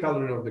it's a K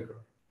coloring of the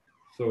graph.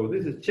 So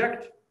this is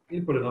checked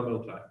in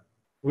polynomial time.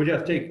 We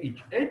just take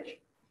each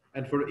edge,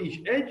 and for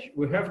each edge,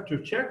 we have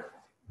to check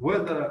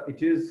whether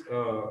it is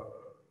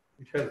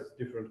it has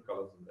different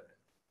colors in there.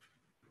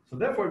 So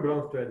therefore, it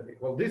belongs to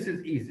NP. Well, this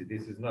is easy.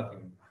 This is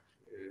nothing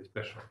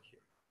special here.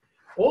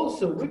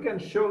 Also, we can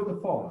show the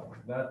following,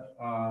 that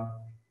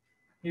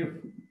if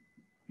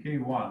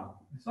K1,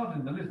 it's not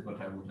in the list,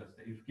 but I will just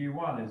say, if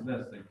K1 is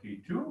less than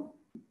K2,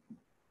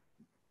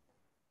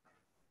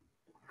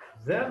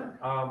 then,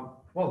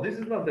 well, this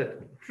is not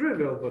that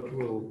trivial, but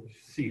we'll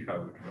see how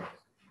it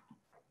works.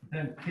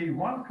 Then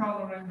K1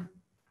 coloring,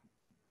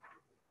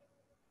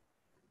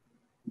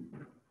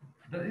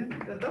 that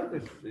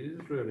is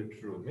really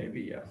true.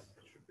 Maybe yes,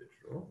 it should be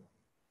true.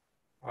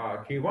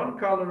 K1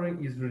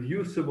 coloring is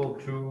reducible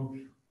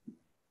to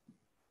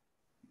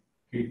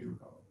K2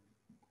 coloring.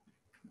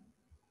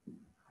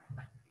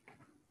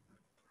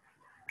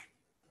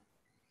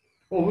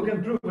 Well, we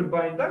can prove it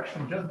by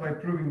induction just by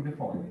proving the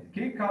following.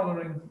 K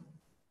coloring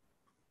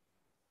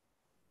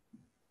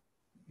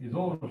is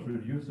always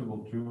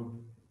reducible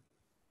to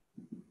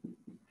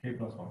K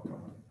plus 1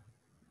 coloring.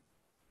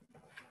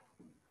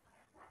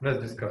 Let's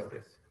discuss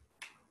this.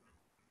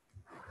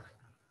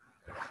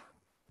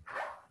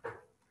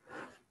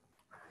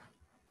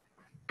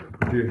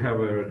 Do you have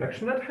a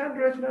reduction at hand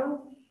right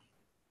now?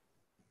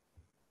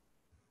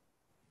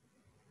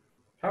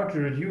 How to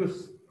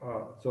reduce,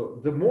 so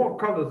the more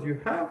colors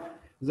you have,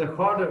 the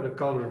harder the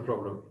coloring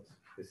problem is.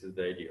 This is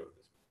the idea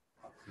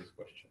of this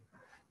question.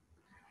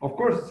 Of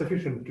course, it's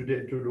sufficient to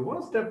do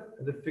one step,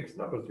 and the fixed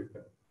numbers you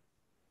can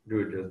do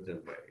it just then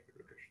by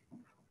regression.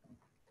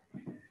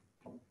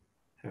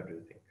 How do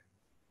you think?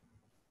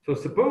 So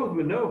suppose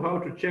we know how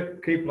to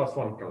check k+1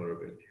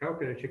 colorability. How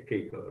can I check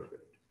k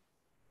colorability?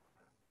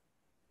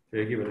 So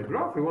you're given a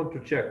graph, you want to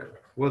check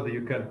whether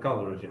you can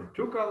color it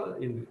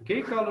in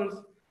k colors,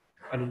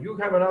 and you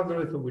have an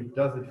algorithm which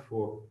does it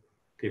for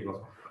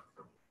k+1.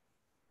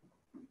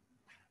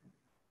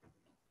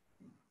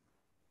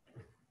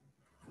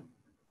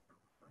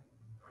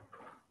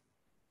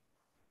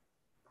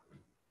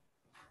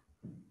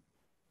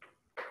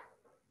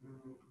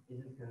 Is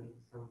it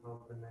somehow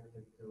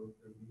connected to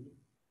B?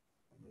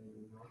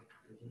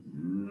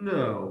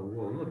 No,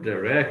 well, not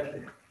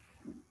directly.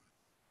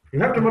 You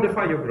have to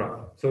modify your graph.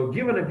 So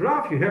given a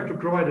graph, you have to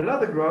provide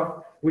another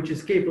graph, which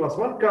is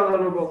k+1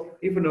 colorable,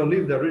 even though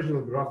the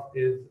original graph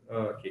is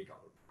k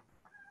colorable.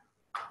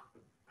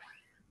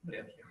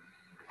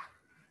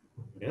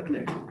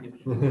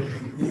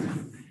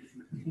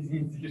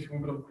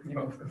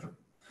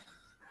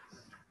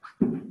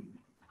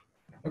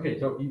 Okay,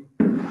 so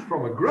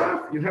from a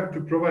graph, you have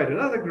to provide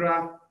another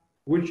graph,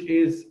 which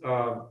is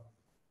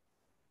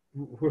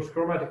whose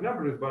chromatic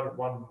number is but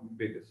one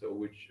bigger, so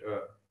which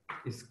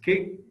is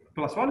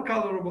k+1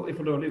 colorable, if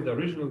only the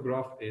original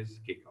graph is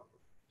k colorable.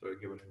 So you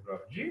give it a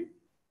graph G,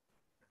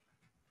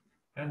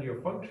 and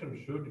your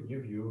function should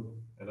give you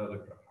another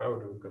graph. How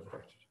do we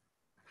construct it?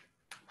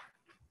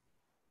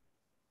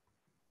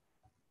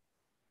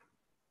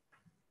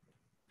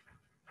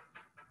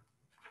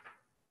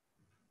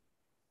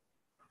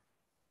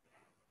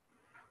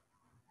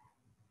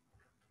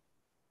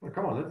 Well,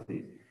 come on, that's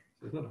easy.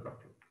 So it's not a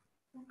problem.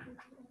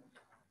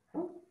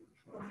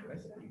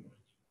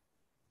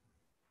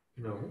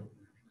 No.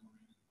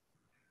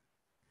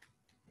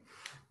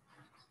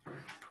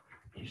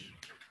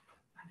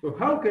 So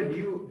how can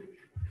you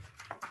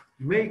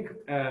make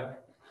a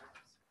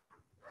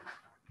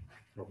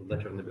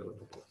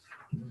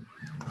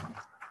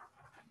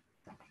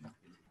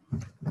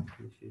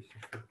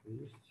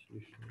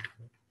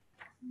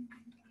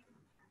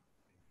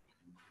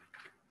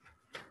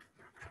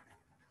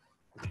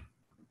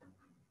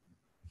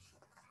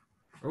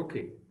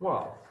okay,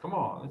 well, come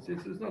on,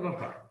 it's not that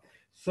hard.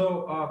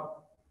 So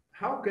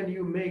how can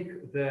you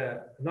make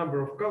the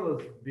number of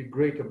colors be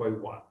greater by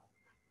 1?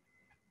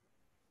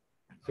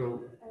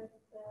 So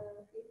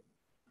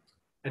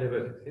at a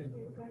vertex, yeah?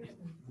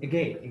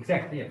 Again,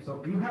 exactly, yeah.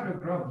 So you have a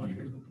graph G,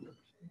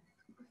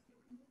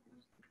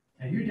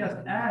 and you just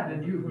add a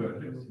new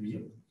vertex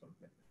V,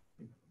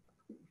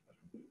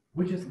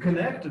 which is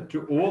connected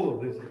to all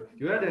of this.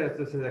 You add it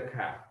as a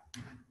cap.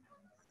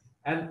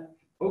 And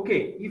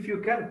okay, if you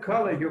can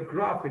color your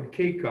graph in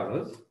k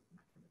colors,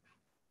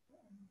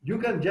 you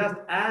can just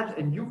add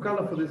a new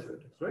color for this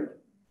vertex, right?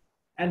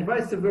 And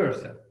vice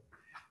versa.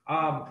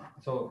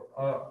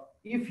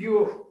 If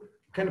you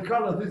can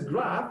color this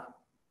graph,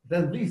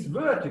 then this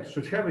vertex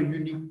should have a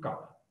unique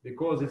color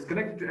because it's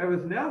connected to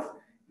everything else.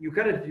 You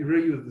cannot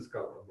reuse this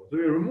color. So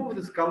you remove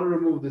this color,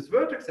 remove this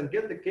vertex, and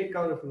get the k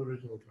color from the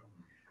original graph.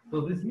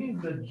 So this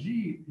means that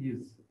G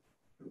is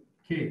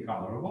k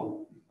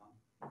colorable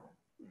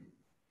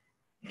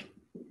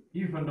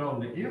if and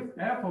only if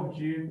f of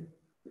G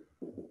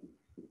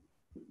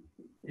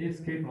is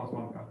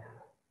k+1 color.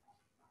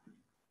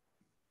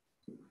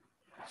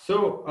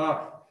 So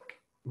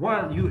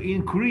while you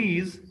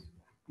increase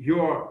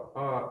your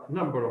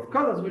number of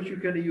colors which you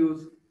can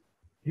use,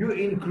 you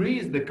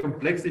increase the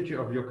complexity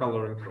of your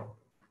coloring problem,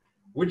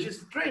 which is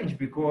strange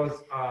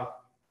because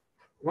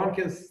one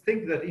can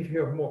think that if you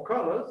have more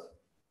colors,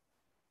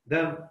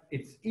 then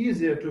it's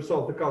easier to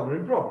solve the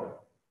coloring problem,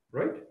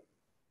 right?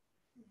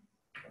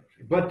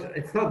 But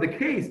it's not the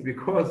case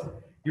because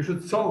you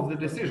should solve the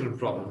decision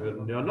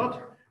problem. You're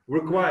not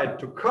required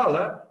to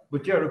color,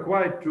 but you're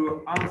required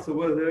to answer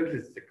whether there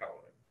exists a coloring.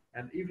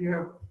 And if you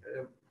have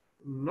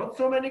not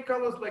so many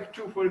colors, like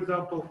 2, for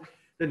example,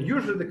 then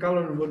usually the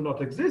coloring will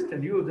not exist,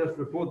 and you will just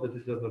report that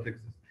it does not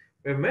exist.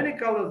 If many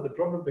colors, the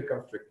problem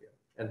becomes trickier.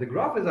 And the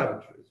graph is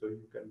arbitrary, so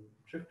you can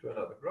shift to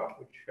another graph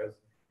which has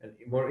a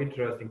more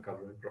interesting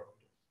coloring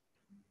property.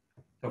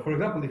 So, for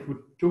example, if we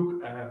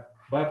took a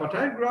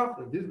bipartite graph,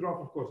 this graph,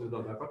 of course, is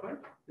not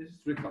bipartite. This is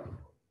three-color.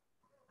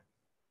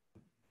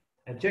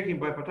 And checking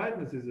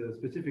bipartiteness is a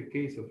specific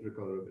case of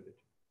recolorability.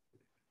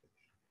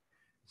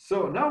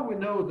 So now we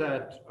know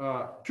that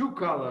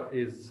 2-color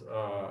is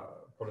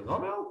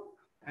polynomial,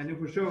 and if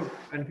we show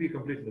NP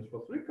completeness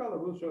for 3-color,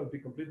 we'll show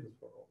NP completeness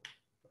for all.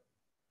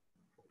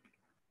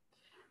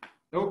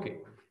 Okay,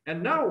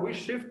 and now we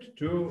shift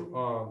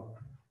to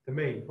the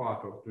main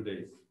part of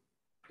today's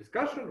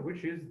discussion,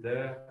 which is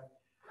the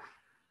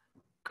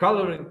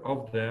coloring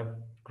of the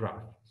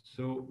graph.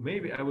 So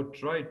maybe I would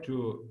try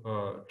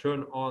to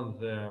turn on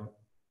the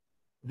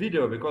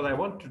video because I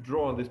want to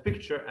draw on this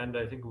picture, and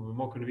I think it will be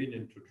more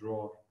convenient to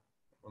draw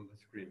on the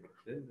screen.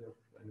 Then,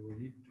 and we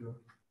need to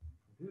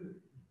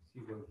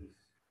see what this,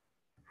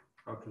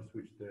 how to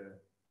switch the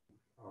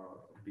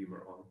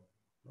beamer on.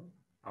 No?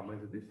 How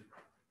much is this?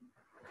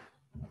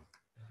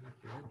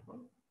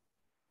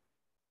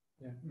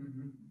 Yeah.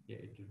 Yeah,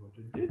 it did what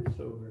it did,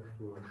 so we have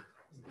to.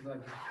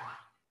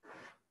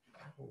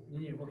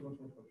 Не, вот.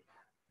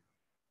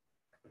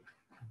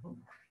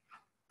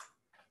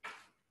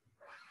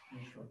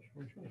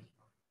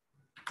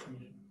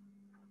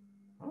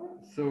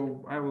 So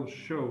I will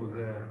show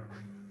the.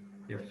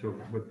 Yeah, so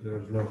but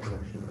there's no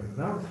connection right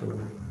now, so.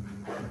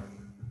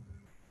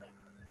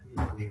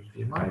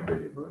 My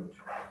very good.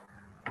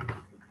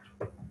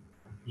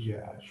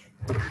 Yeah.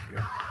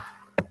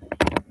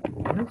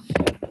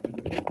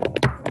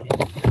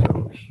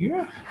 So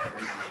here.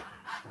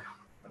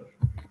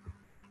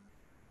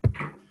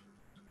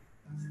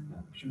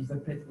 В общем, за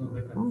 5 минут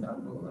до конца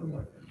было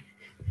нормально.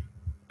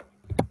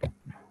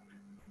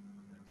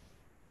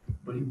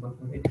 Блин,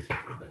 математика.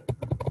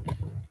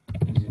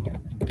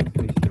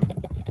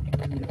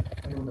 Нет,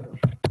 его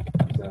дороже.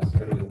 Да,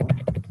 скорее.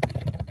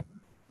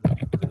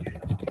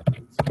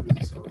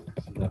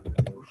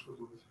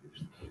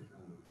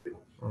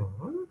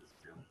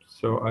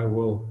 So I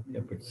will,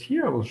 if it's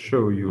here, I will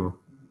show you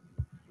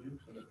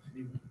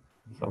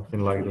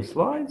something like the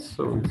slides.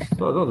 So it's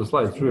not the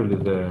slides, really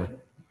the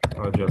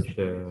just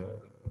the.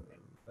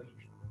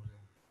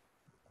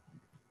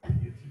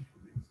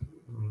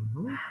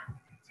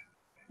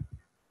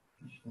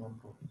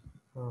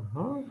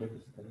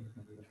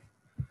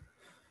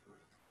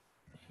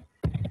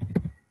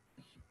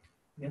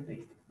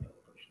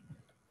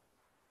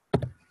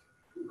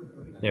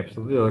 Yep,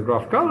 so these are the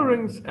graph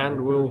colorings, and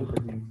we'll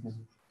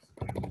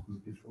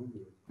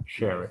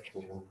share it.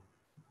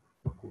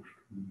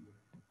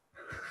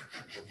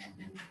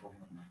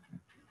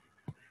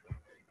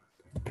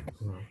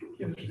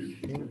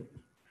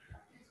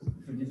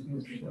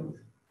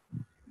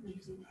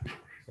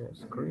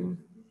 Screen.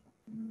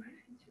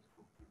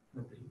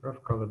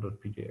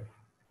 Graphcolor.pdf.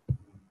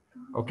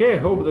 Okay, I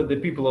hope that the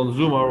people on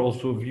Zoom are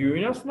also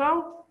viewing us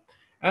now.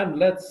 And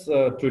let's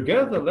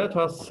together, let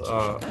us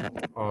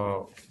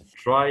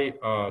try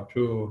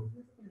to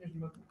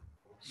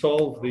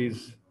solve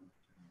this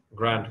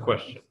grand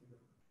question.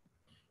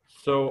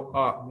 So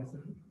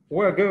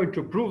we're going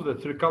to prove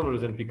that 3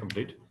 colors is NP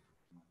complete.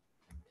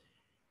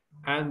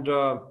 And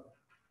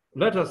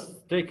let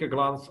us take a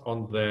glance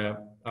on the,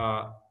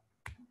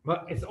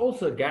 but it's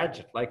also a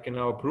gadget, like in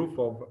our proof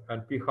of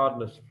NP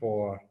hardness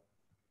for,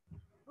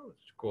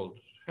 it's called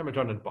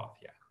Hamiltonian path,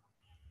 yeah.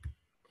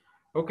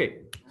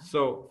 Okay,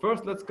 so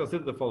first let's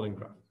consider the following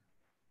graph.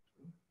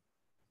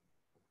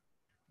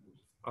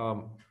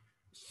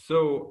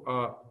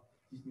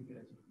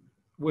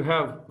 We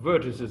have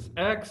vertices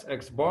x,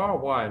 x bar,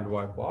 y, and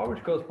y bar,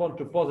 which correspond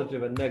to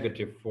positive and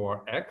negative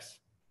for x,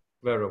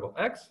 variable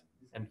x,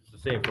 and it's the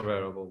same for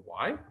variable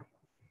y.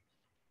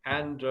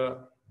 And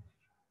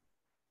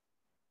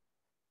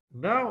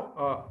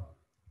now,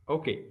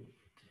 okay,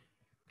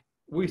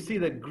 we see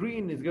that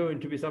green is going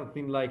to be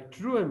something like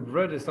true and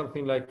red is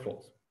something like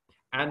false.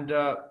 And,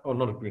 or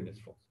not green is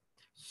false.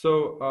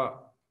 So,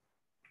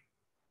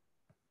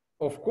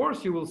 of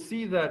course, you will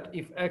see that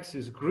if x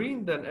is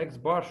green, then x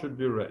bar should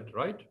be red,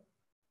 right?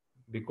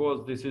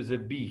 Because this is a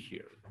B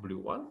here, blue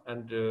one,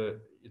 and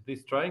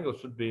this triangle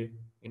should be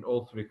in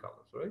all 3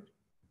 colors, right?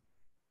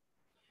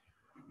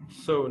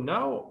 So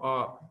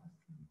now,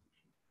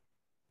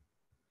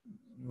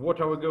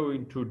 what are we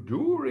going to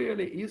do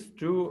really is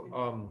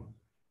to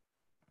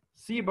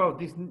see about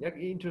this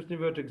interesting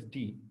vertex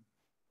D.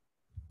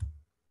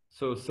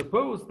 So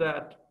suppose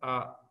that,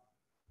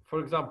 for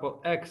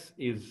example, x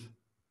is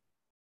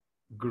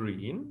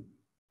green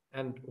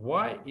and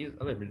y is,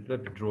 let me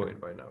draw it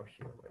by now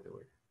here, by the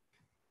way.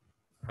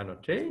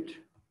 Annotate.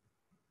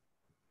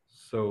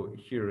 So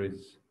here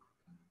is,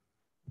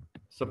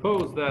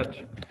 suppose that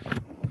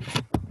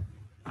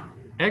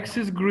x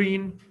is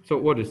green. So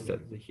what is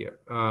that here?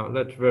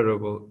 Let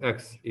variable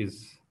x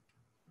is,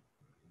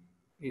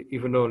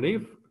 even only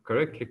if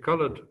correctly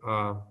colored,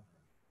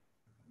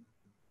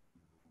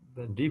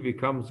 then D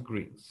becomes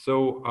green.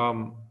 So,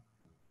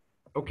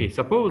 okay,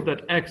 suppose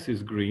that x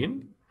is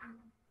green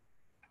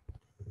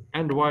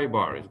and y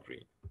bar is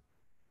green.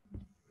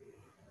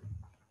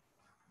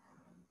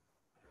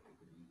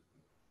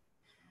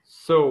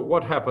 So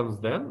what happens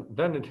then?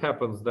 Then it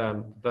happens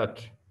then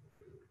that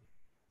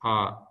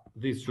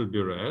this should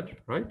be red,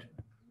 right?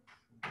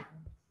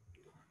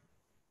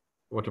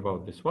 What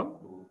about this one?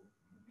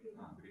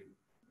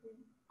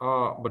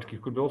 But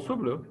it could be also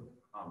blue.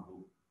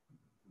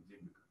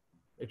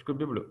 It could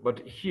be blue, but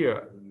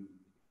here,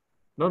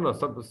 no, let's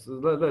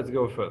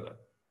go further.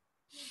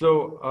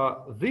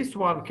 So this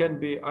one can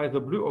be either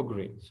blue or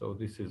green. So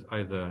this is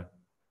either,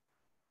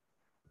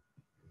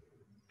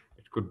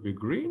 it could be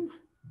green,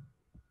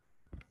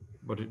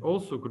 but it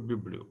also could be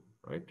blue,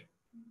 right?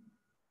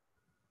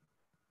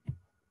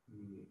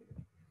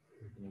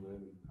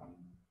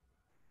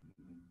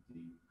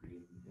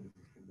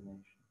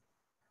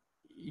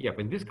 yeah,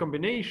 in this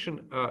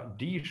combination,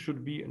 D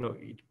should be, no,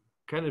 it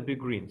cannot be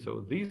green.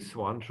 So this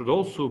one should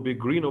also be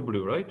green or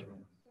blue, right?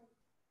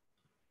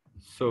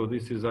 So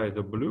this is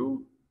either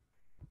blue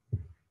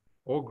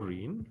or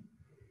green.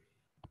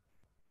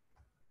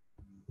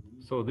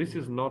 So this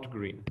is not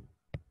green,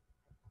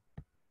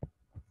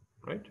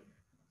 right?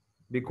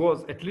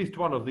 Because at least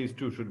one of these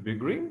two should be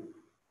green,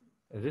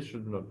 and this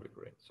should not be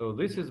green. So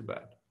this is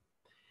bad.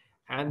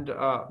 And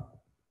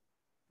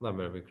let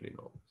me clean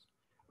all this.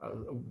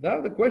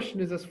 Now the question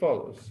is as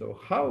follows. So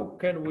how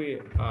can we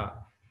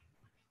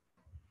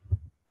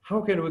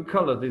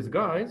color these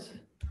guys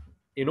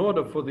in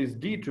order for this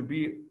D to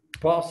be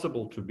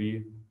possible to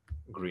be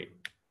green?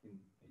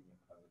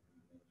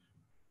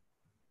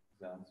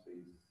 The answer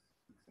is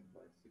X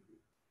implies secret.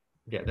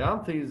 Yeah, the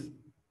answer is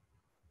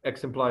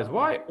X implies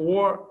Y,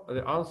 or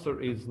the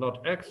answer is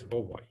not X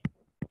or Y.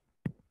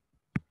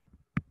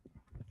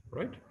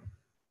 Right?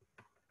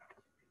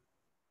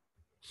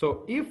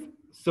 So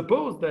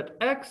suppose that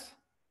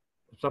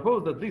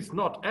this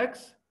not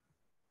X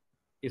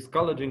is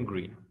colored in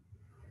green.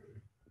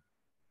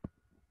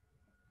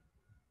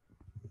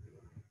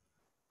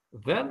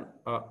 Then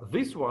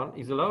this one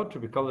is allowed to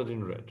be colored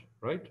in red,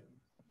 right?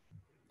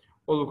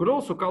 Or we could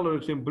also color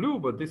it in blue,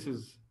 but this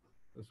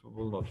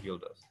will not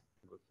yield us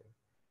a good thing.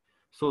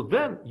 So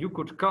then you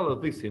could color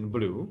this in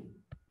blue.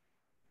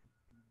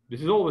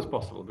 This is always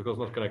possible because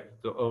not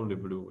connected to only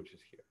blue, which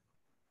is here.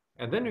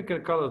 And then you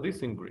can color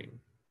this in green.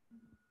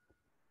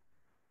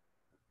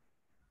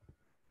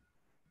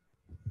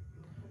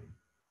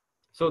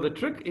 So the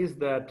trick is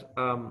that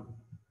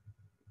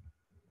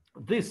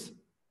this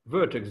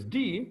vertex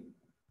D,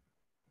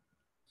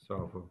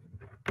 so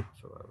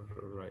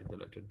I'll write the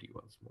letter D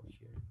once more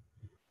here.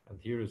 And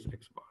here is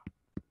X bar.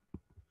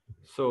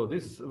 So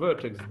this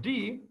vertex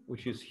D,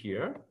 which is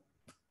here,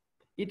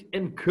 it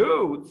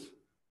encodes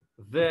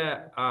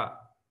the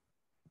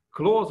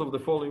clause of the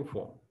following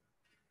form.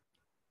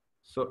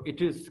 So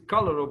it is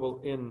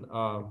colorable in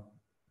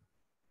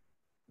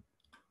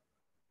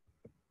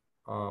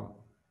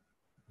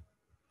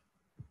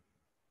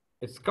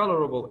it's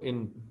colorable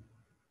in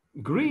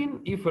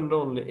green if and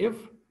only if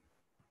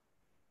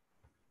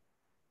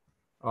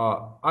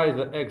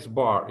either X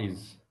bar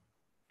is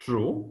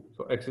true,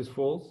 so X is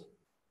false,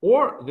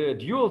 or the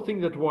dual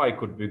thing that Y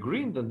could be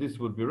green, then this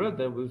would be red,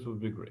 then this would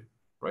be green,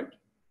 right?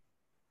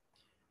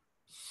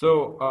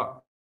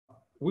 So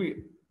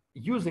we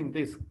using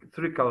this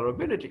three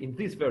colorability in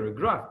this very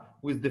graph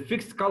with the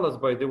fixed colors,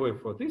 by the way,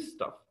 for this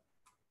stuff,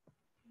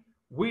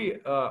 we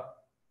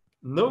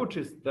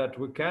noticed that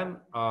we can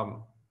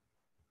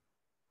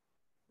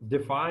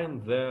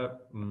define the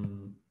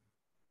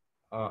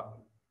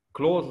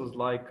clauses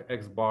like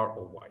X bar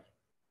or Y.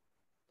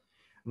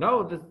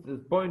 Now this is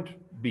point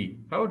B.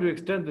 How do you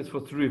extend this for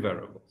three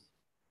variables?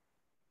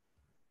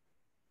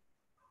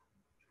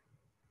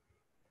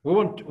 We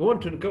want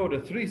to encode a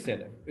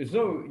 3CNF. It's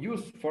no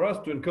use for us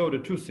to encode a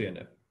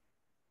 2CNF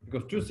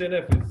because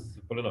 2CNF is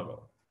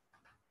polynomial.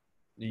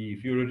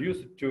 If you reduce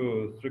it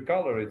to three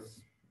color,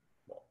 it's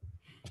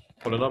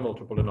polynomial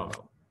to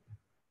polynomial.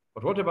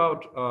 But what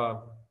about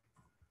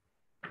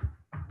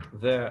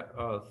the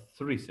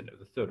 3CNF,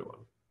 the third one?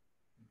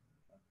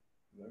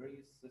 Where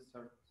is the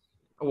third?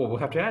 Oh, we'll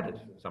have to add it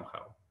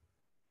somehow.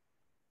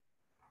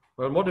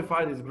 We'll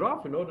modify this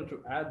graph in order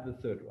to add the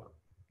third one.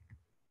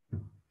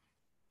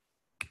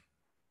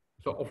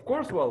 So of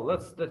course, well,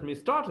 let me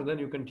start and then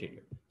you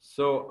continue.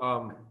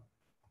 So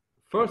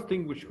first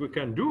thing which we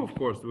can do, of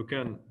course, we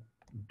can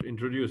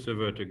introduce a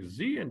vertex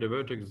Z and a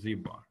vertex Z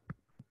bar.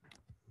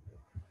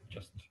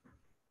 Just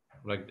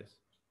like this.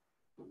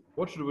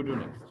 What should we do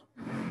next?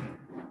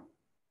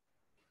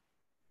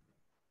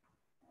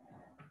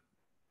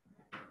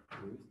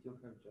 We still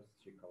have just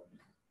three colors.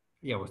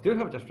 Yeah, we still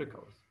have just three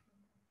colors.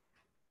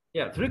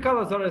 Yeah, three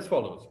colors are as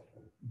follows.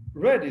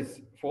 Red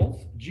is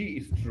false, G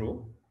is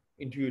true,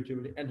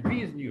 intuitively, and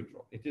B is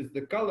neutral. It is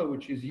the color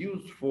which is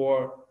used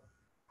for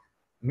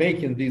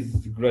making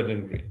these red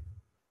and green.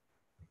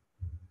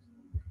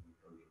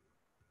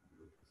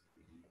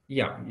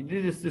 Yeah,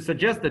 this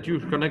suggests that you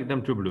connect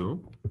them to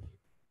blue.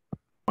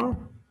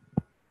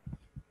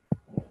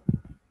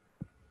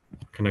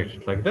 Connect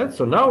it like that.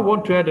 So now I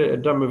want to add a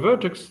dummy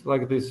vertex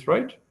like this,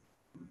 right?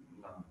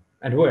 No.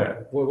 And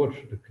where? What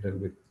should it connect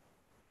with?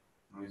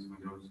 Ну, если мы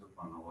делаем все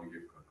по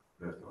аналогии, как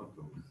до этого,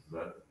 то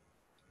Z.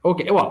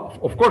 Okay, well,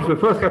 of course, we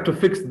first have to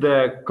fix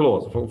the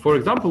clause. For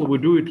example, we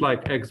do it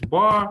like X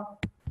bar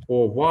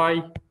or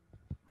Y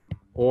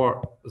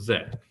or Z.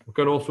 We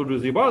can also do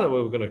Z bar, then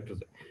we'll connect to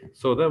Z.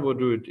 So then we'll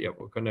do it, yeah,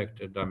 we'll connect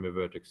a dummy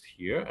vertex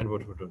here. And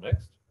what we'll do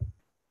next?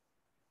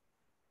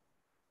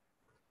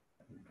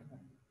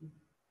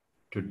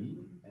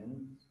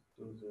 And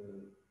to the...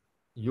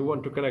 You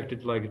want to connect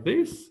it like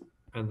this,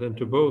 and then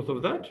to both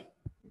of that?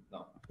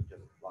 No,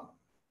 just one.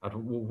 At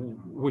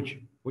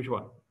which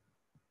one?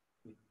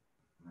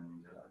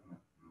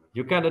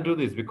 You cannot do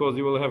this because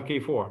you will have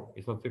K4.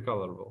 It's not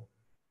colorable.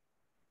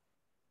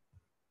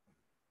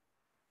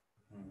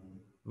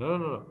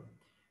 No.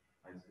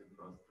 I see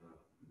просто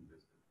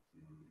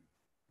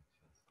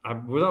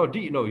Without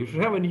D, no, you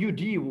should have a new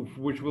D,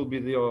 which will be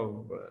the.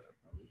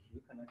 We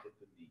connect it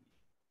to D.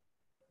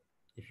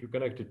 If you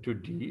connect it to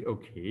D,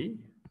 okay.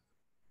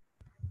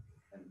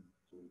 And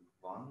to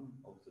one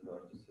of the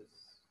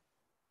vertices,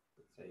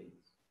 let's say,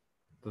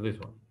 To this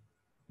one.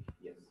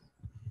 yes.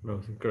 No,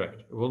 it's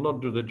incorrect. It will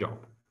not do the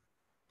job.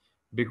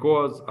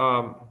 Because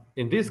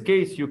in this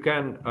case, you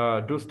can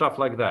do stuff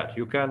like that.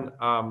 You can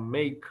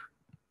make,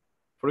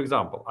 for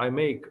example, I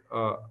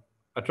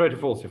try to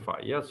falsify.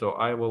 Yeah, so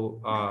I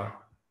will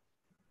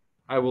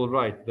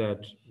write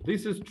that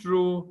this is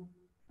true,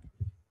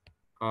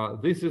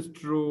 this is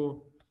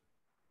true,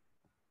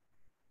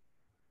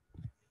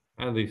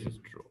 and this is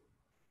true.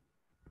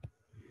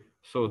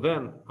 So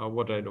then,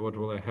 what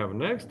will I have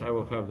next? I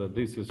will have that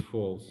this is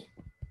false,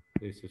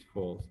 this is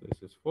false,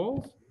 this is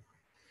false.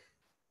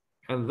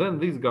 And then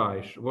this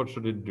guy, what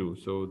should it do?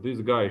 So this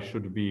guy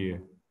should be,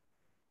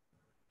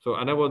 so,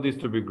 and I want this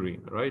to be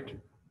green, right?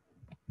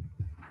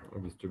 I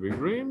want this to be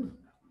green.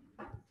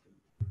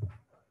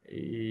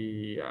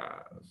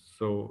 Yeah,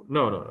 so,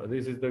 no,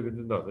 this is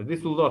no,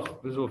 this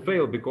will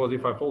fail, because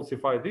if I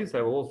falsify this,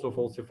 I will also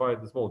falsify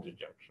the small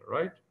disjunction,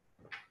 right?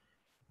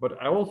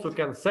 But I also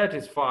can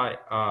satisfy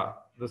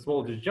the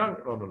small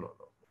disjunction. No.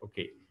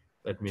 Okay,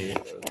 let me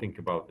think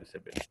about this a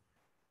bit.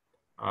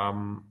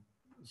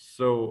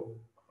 So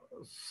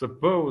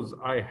suppose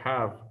I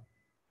have,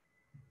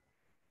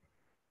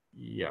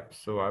 yep,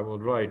 so I will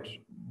write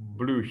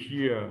blue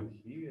here.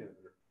 Here,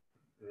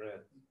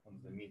 red on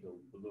the middle,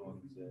 blue on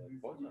the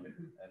bottom, and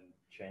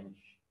change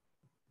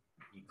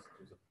X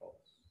to the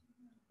false.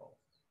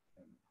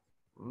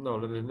 No,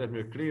 let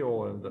me clear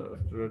all and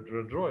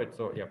redraw it.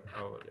 So, yep,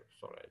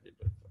 sorry, I did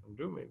that.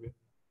 Undo maybe.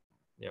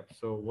 Yep,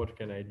 so what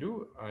can I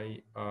do?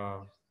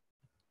 I'll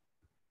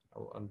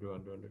undo.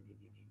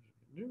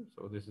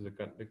 So this is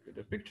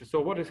the picture. So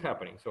what is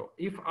happening? So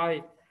if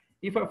I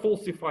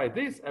falsify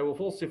this, I will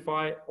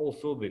falsify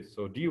also this.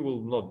 So D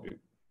will not be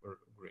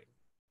green.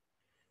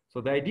 So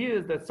the idea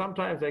is that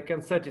sometimes I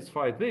can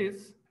satisfy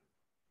this,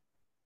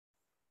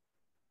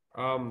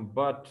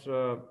 but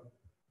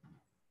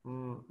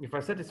if I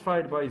satisfy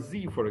it by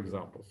Z, for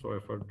example, so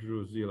if I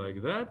drew Z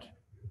like that,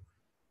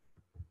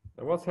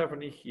 then what's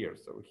happening here?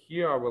 So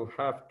here I will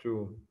have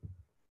to,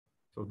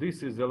 so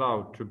this is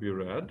allowed to be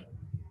red.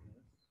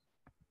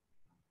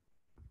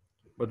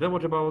 But then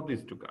what about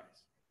these two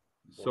guys?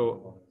 So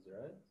one is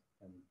red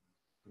and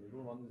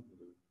middle one is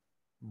blue.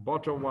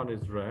 Bottom one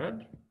is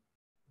red.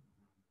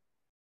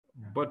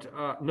 But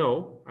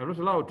no, I'm not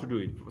allowed to do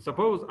it.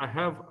 Suppose I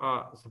have,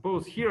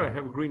 suppose here I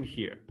have green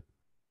here.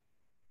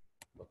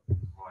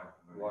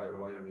 Why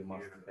we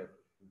must have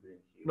green here?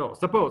 No,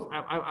 suppose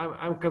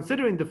I'm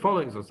considering the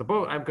following. So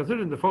suppose I'm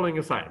considering the following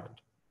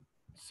assignment.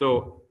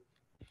 So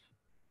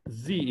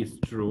Z is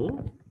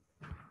true,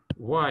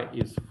 Y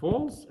is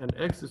false, and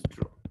X is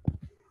true.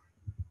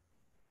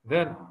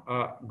 Then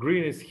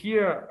green is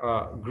here,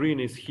 green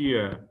is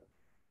here.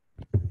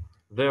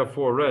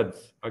 Therefore,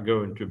 reds are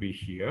going to be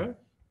here.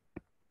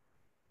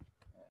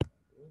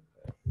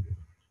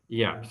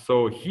 Yeah,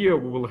 so here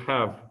we will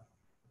have,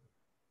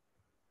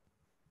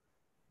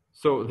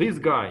 so this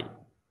guy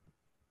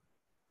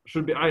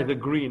should be either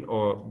green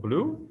or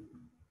blue.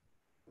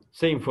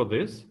 Same for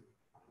this.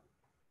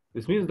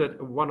 This means that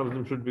one of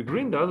them should be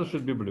green, the other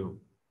should be blue.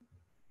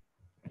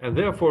 And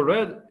therefore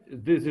red,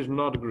 this is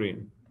not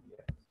green.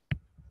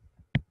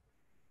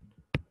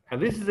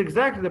 And this is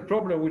exactly the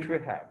problem which we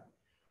have.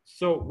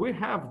 So we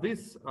have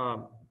this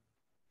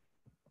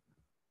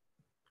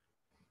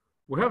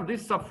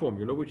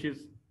subformula, which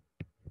is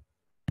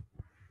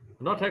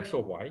not X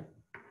or Y.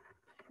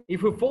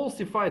 If we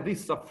falsify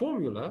this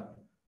subformula,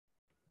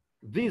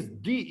 this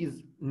D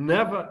is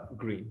never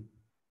green.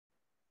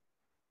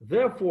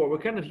 Therefore, we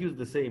cannot use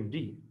the same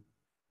D,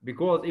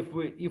 because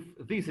if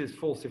this is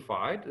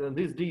falsified, then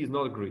this D is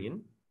not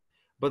green.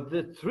 But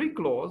the three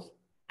clause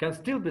can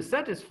still be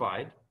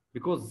satisfied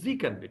because Z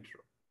can be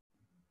true.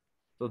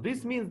 So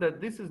this means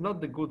that this is not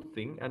the good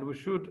thing, and we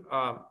should,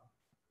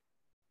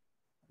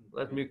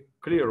 let me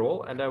clear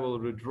all, and I will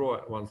redraw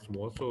it once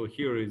more. So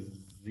here is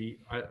Z.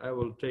 I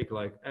will take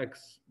like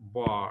X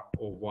bar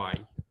or Y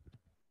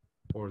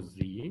or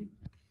Z.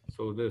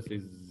 So this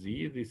is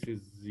Z, this is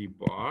Z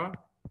bar.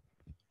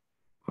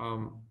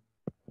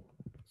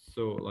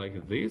 So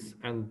like this,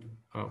 and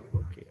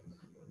okay,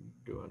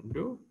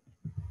 undo.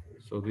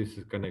 So this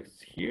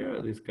connects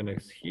here, this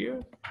connects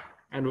here.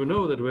 And we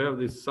know that we have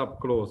this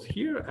subclause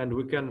here, and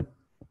we can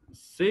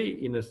say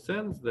in a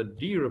sense that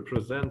D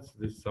represents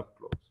this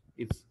subclause.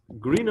 It's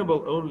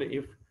greenable only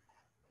if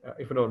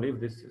and only if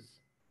this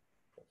is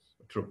false,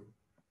 true.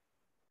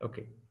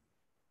 Okay.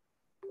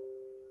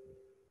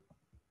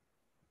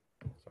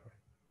 Sorry.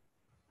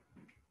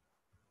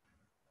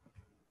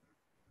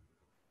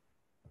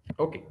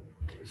 Okay.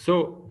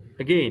 So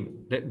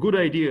again, the good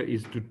idea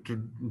is to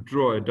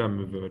draw a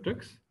dummy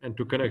vertex and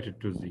to connect it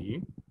to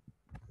Z.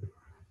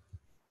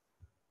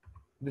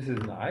 This is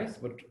nice,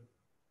 but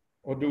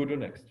what do we do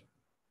next?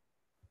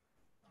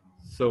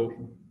 So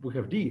we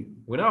have D.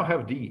 We now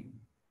have D.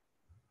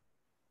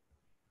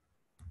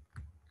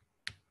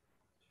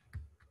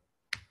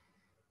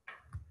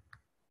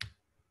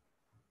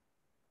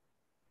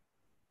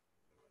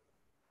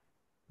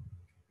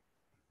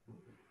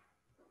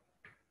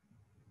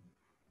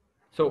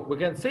 So we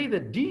can say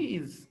that D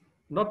is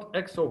not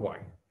X or Y.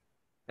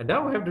 And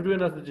now we have to do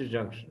another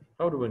disjunction.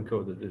 How do we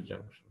encode the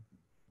disjunction?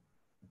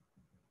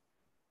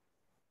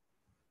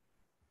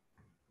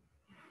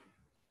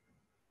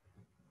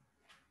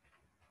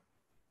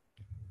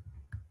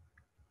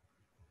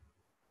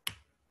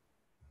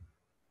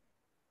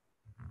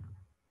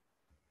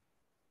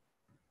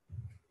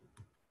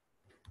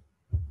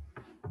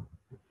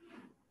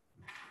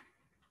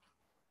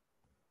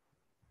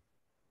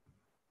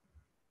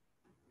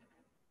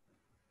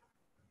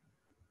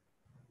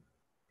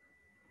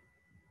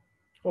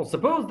 Well,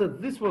 suppose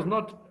that this was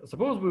not,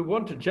 suppose we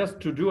wanted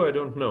just to do, I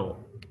don't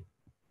know,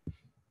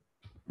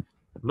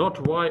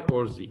 not Y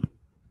or Z.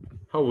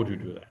 How would you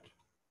do that?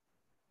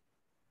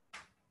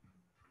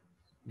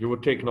 You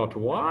would take not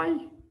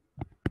Y,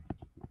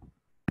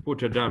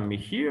 put a dummy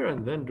here,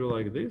 and then do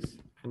like this,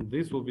 and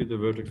this will be the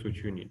vertex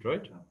which you need,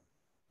 right?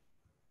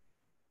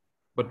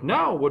 But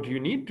now what you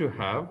need to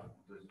have,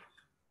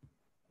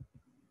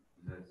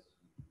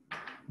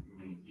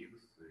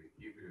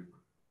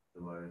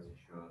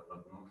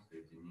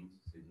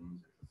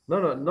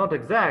 no, not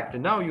exact.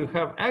 And now you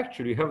have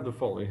actually have the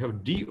following. You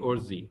have D or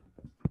Z.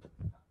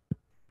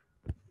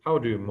 How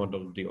do you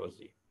model D or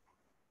Z?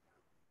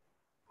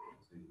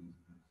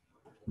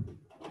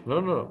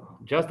 No,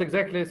 just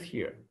exactly as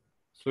here.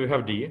 So you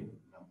have D.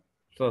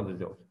 So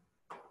this is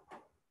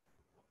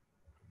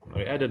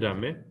I add a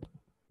dummy,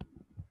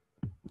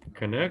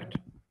 connect,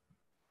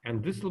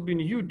 and this will be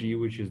new D,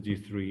 which is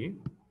D3,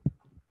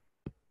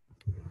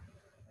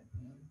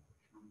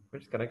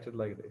 which is connected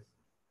like this.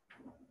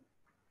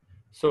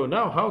 So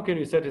now how can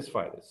you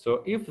satisfy this?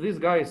 So if this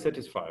guy is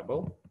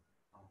satisfiable,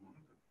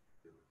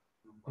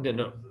 then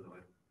no.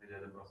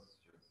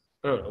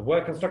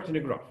 We're constructing a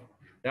graph.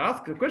 Now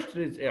the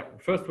question is,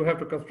 first we have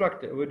to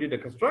construct, we did a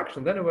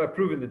construction, then we're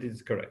proving that it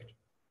is correct.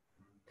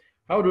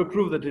 How do we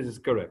prove that it is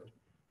correct?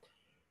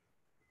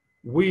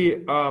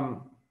 We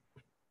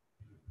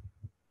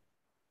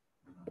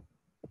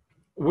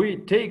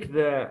take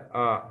the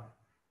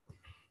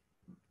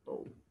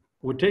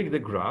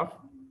graph.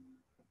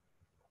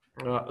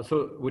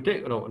 So we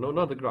take no,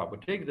 not the graph. We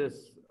take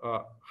this.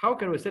 How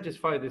can we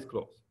satisfy this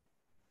clause?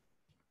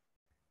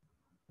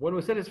 When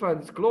we satisfy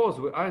this clause,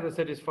 we either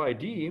satisfy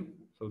D,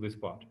 so this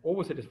part, or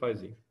we satisfy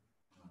Z.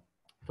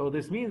 So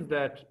this means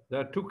that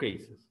there are two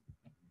cases.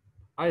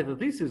 Either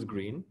this is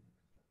green,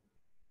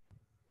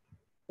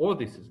 or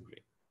this is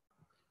green.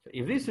 So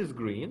if this is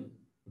green,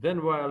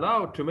 then we're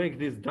allowed to make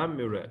this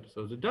dummy red.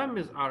 So the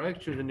dummies are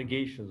actually the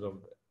negations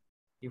of that.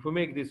 If we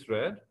make this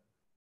red,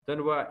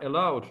 then we're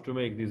allowed to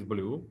make this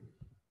blue.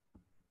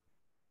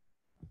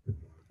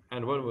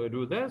 And when we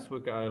do this,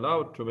 we are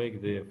allowed to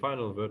make the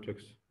final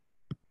vertex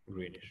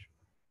greenish.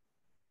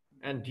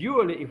 And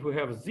dually, if we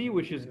have Z,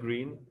 which is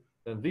green,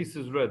 then this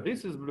is red,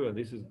 this is blue, and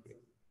this is green.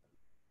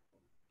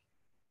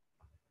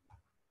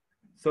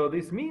 So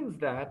this means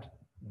that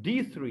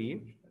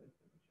D3,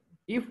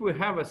 if we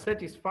have a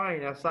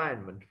satisfying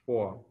assignment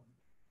for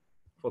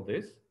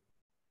this,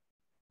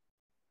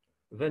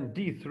 then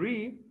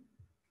D3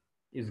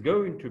 is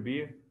going to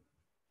be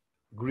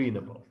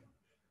greenable.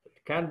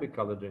 It can be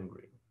colored in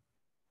green.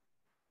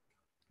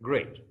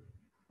 Great.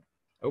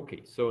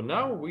 Okay, so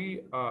now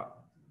we are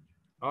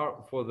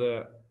for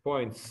the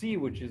point C,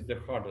 which is the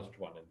hardest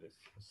one in this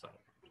assignment.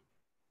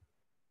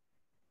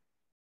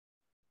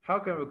 How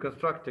can we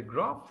construct a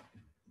graph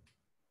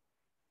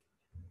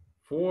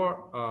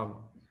for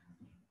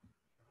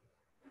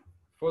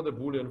the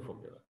Boolean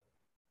formula?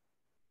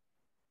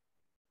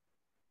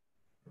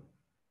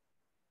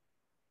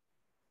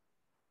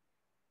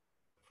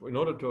 In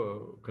order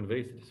to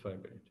convey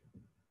satisfiability.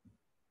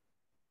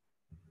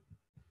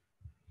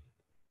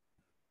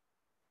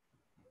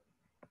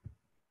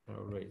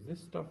 I'll erase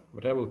this stuff,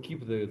 but I will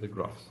keep the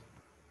graphs.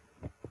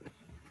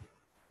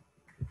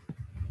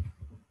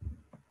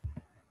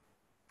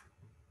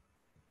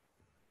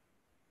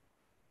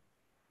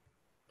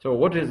 So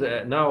what is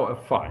now a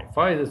phi?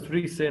 Phi is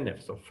 3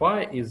 CNF. So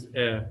phi is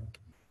a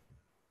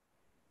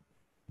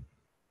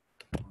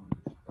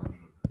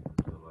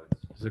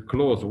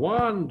clause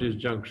 1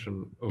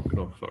 disjunction. Oh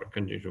no, sorry,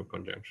 conjunction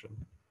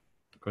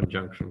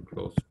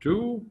clause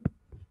 2,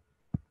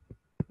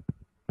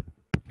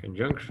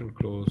 conjunction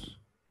clause.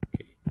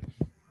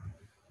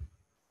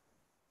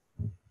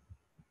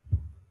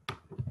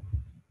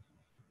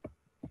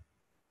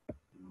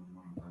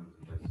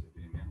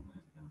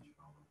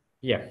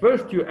 Yeah,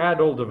 first you add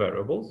all the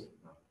variables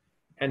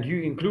and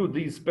you include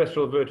these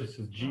special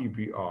vertices G,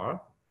 B,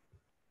 R.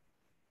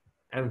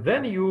 And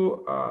then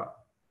you,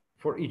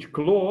 for each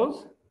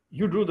clause,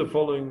 you do the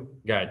following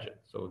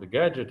gadget. So the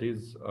gadget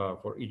is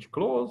for each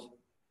clause,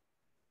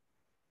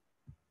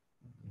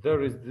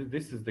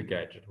 this is the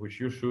gadget which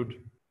you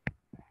should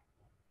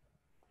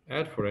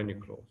add for any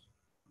clause.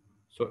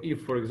 So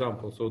if, for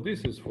example, so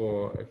this is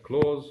for a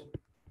clause,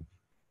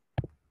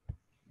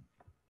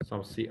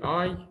 some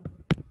CI,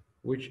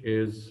 which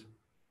is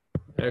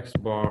X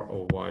bar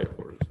or Y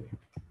or Z.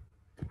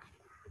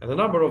 And the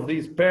number of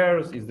these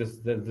pairs is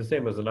the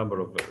same as the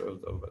number of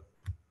variables of it.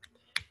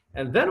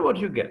 And then what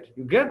you get?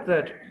 You get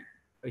that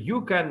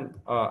you can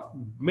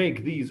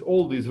make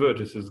all these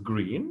vertices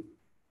green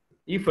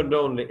if and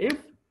only if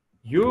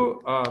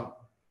you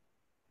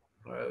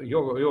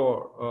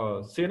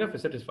your CNF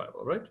is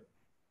satisfiable, right?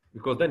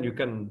 Because then you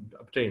can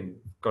obtain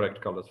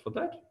correct colors for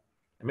that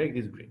and make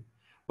these green.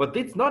 But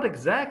it's not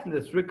exactly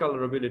the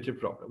three-colorability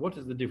problem. What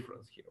is the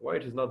difference here? Why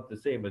it is not the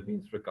same as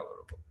being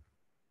three-colorable?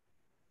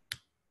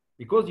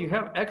 Because you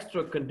have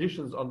extra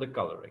conditions on the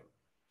coloring.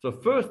 So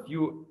first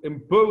you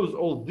impose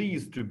all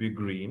these to be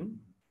green,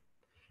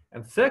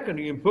 and second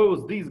you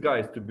impose these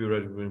guys to be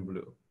red, green,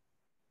 blue.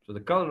 So the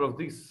color of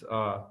this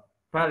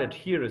palette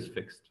here is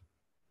fixed.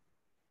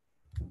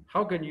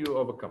 How can you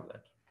overcome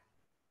that?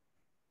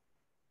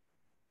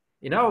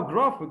 In our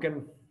graph, we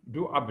can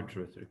do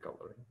arbitrary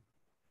coloring.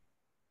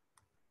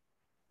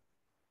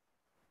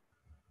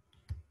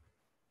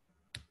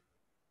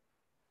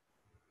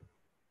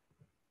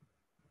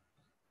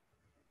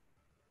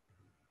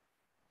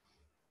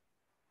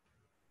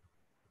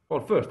 Well,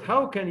 first,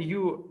 how can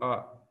you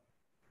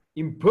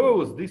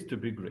impose this to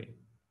be green?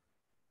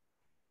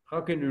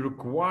 How can you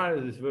require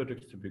this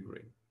vertex to be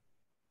green?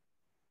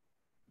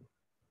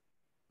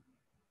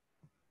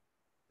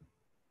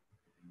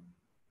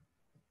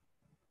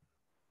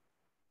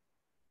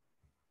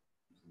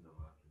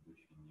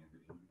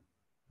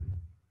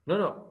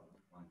 No.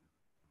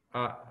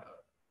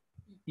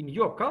 In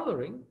your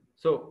coloring,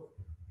 so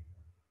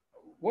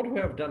what we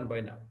have done by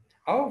now,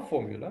 our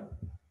formula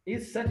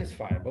is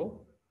satisfiable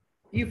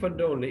if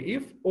and only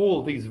if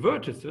all these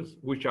vertices,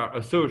 which are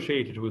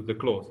associated with the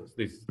clauses,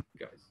 these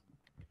guys,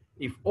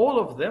 if all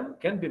of them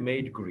can be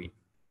made green,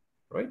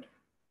 right?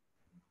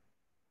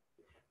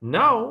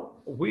 Now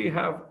we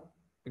have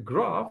a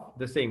graph,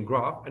 the same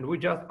graph, and we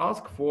just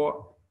ask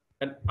for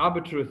an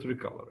arbitrary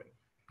three-coloring.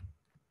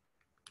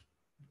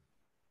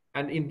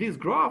 And in this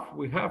graph,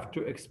 we have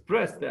to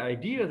express the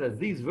idea that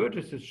these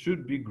vertices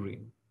should be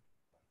green.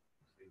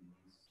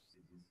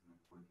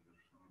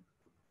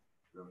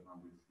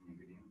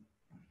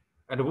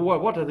 And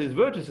what are these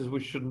vertices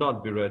which should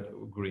not be red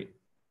or green?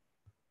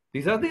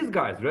 These are these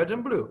guys, red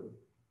and blue.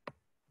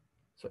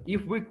 So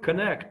if we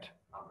connect,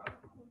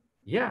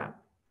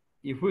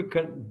 if we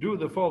can do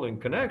the following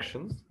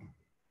connections,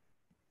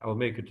 I'll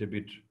make it a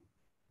bit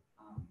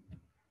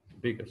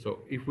bigger.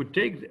 So if we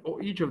take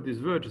each of these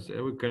vertices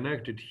and we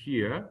connect it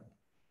here,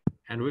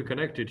 and we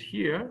connect it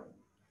here,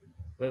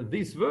 then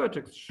this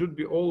vertex should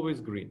be always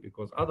green,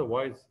 because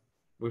otherwise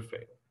we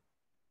fail.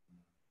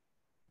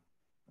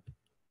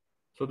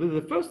 So this is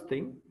the first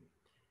thing.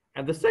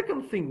 And the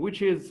second thing,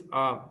 which is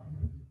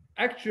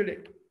actually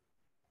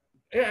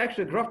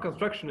graph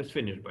construction is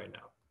finished by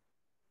now.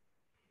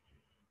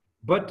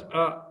 But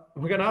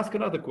we can ask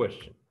another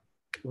question.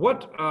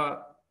 What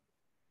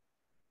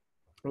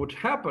would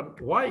happen?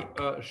 Why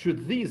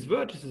should these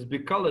vertices be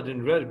colored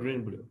in red,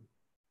 green, blue?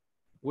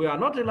 We are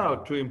not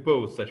allowed to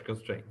impose such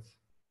constraints.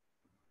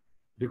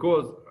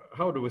 Because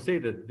how do we say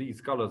that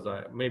these colors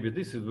are, maybe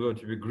this is going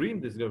to be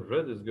green, this is going to be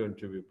red, this is going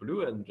to be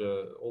blue, and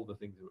all the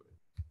things.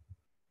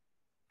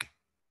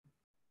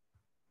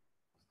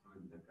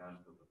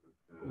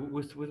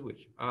 With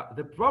which?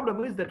 The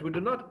problem is that we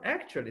do not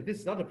actually, this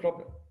is not a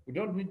problem. We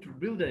don't need to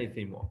build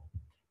anything more.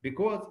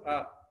 Because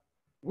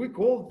we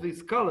call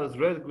these colors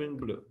red, green,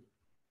 blue.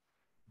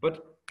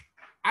 But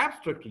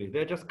abstractly,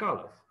 they're just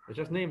colors. They're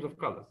just names of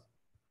colors.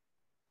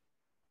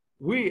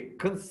 We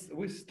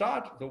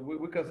construct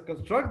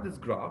this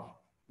graph.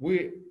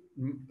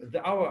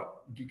 Our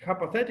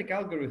hypothetical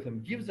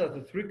algorithm gives us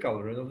the three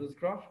coloring of this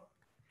graph.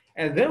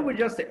 And then we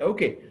just say,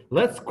 okay,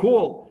 let's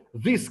call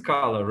this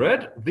color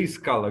red, this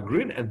color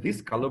green, and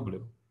this color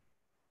blue.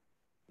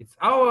 It's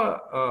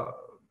our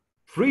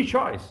free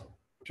choice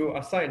to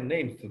assign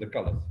names to the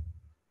colors.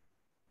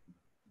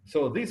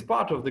 So this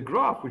part of the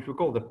graph, which we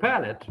call the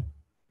palette,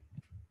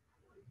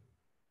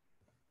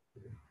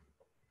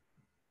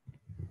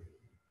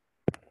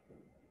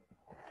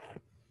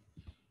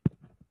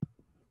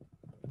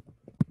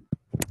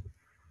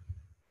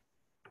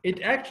 it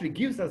actually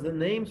gives us the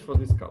names for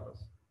these colors.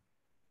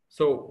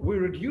 So we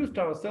reduced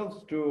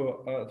ourselves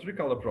to a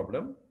three-color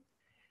problem,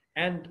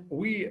 and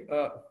we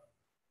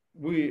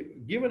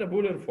given a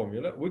Boolean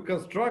formula, we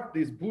construct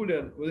this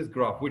Boolean, this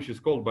graph, which is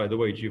called, by the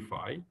way, G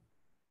phi.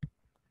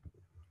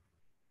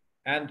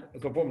 And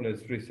the formula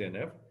is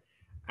 3CNF.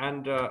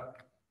 And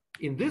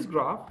in this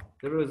graph,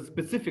 there is a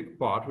specific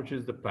part, which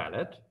is the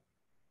palette.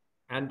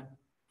 And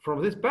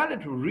from this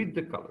palette, we read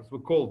the colors. We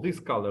call this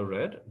color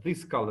red,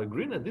 this color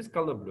green, and this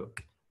color blue.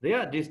 They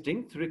are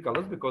distinct three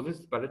colors because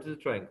this palette is a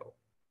triangle.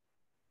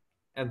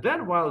 And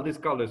then while this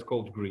color is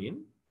called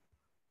green,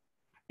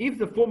 if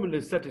the formula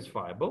is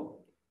satisfiable,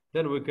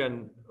 then we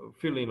can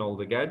fill in all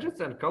the gadgets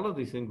and color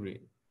this in green.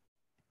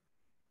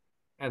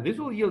 And this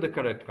will yield the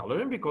correct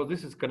coloring because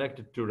this is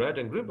connected to red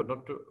and green, but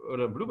not to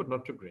blue, but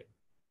not to green.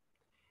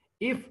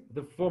 If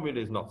the formula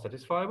is not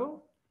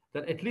satisfiable,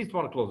 then at least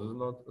one clause is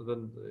not.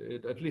 Then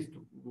at least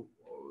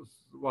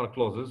one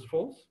clause is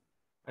false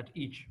at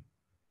each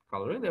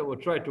coloring. They will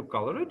try to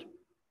color it.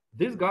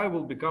 This guy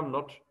will become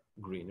not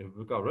green. It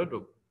will become red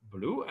or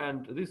blue,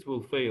 and this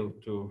will fail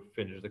to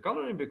finish the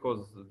coloring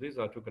because these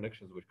are two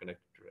connections which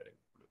connect to red and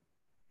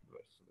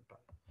blue.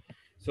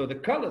 So the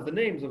colors, the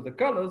names of the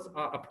colors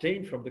are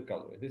obtained from the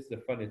coloring. This is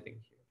the funny thing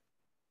here.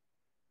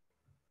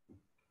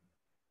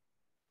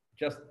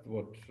 Just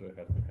what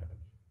has been happened.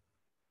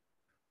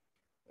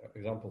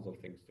 Examples of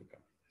things to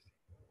come.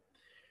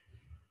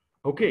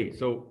 Okay,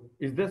 so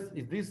is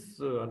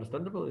this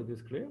understandable? Is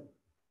this clear?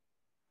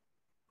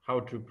 How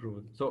to prove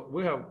it? So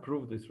we have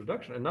proved this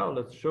reduction, and now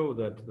let's show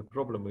that the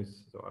problem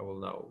is. So I will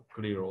now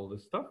clear all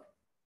this stuff.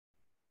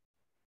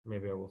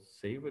 Maybe I will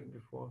save it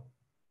before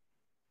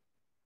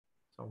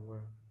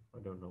somewhere. I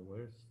don't know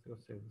where. Still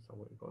save it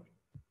somewhere. Got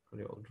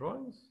clear all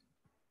drawings,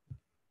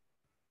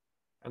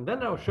 and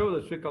then I'll show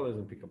the three colors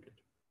in P complete.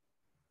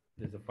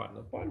 This is the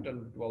final point,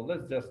 and well,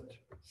 let's just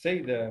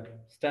say the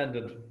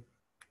standard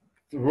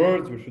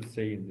words we should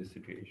say in this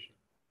situation.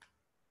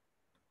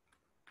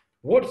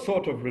 What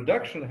sort of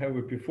reduction have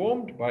we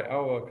performed by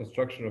our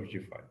construction of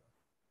G5?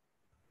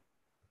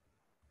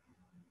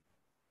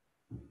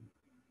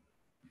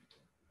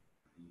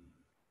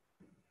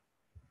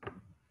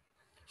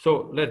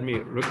 So let me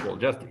recall,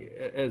 just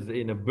as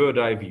in a bird's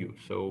eye view.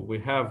 So we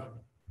have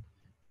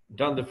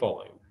done the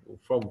following.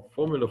 From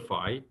formula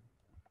phi,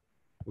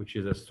 which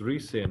is as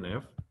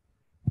 3CNF,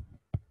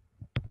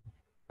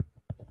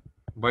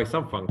 by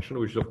some function,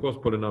 which is of course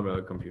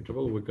polynomially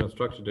computable, we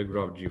constructed a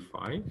graph G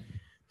phi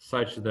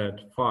such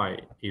that phi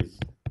is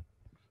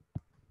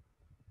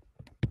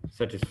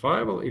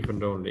satisfiable if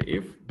and only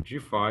if G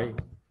phi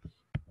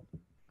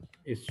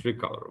is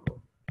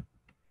three-colorable.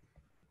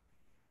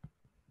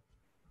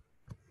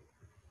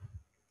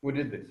 We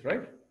did this,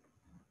 right?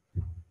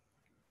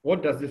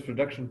 What does this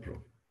reduction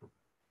prove?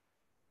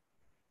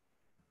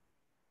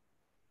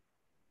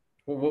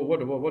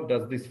 What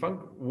does this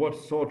function? What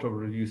sort of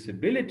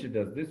reducibility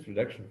does this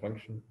reduction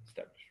function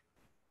establish?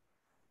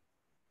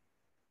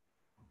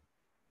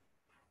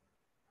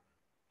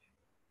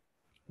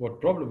 What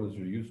problem is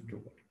reduced to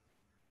what?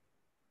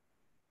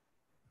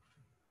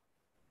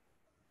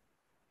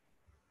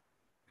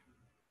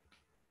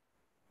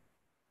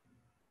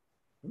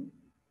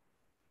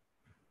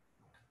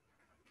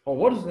 Or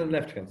what is on the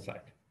left-hand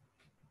side?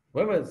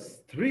 Whenever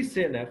it's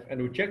 3CNF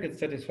and we check its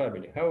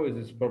satisfiability, how is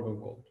this problem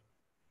called?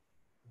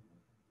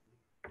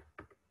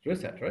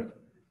 3-sat, right?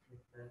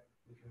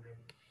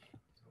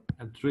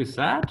 And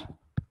 3-sat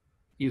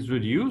is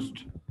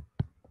reduced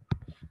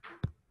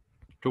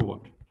to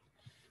what?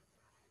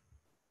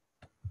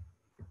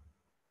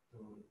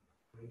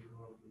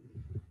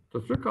 To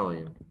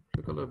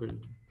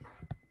three-colorability.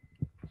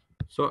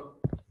 So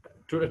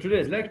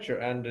today's lecture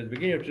and at the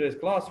beginning of today's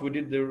class, we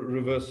did the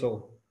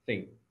reversal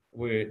thing.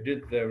 We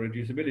did the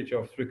reducibility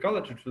of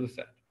three-color to the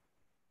set,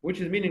 which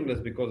is meaningless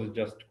because it's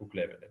just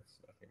Cook-Levin. It's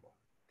nothing more.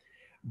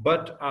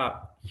 But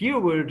here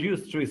we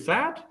reduce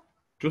 3-sat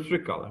to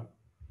 3-color.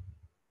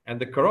 And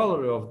the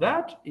corollary of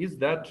that is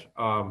that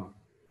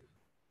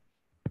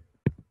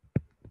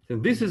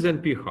and this is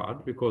NP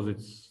hard because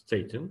it's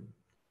stating.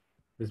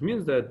 This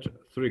means that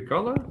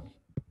 3-color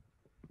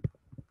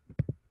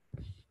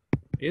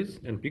is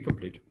NP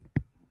complete.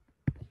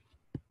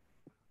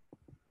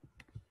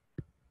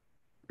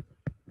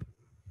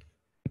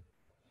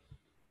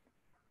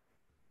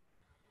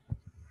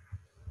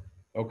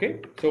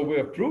 Okay, so we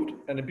have proved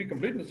an NP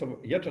completeness of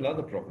yet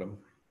another problem,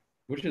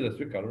 which is a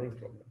three-coloring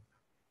problem.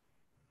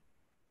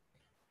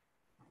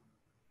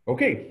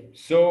 Okay,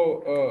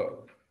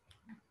 so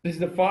this is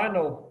the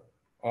final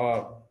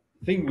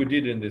thing we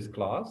did in this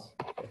class.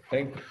 So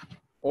thank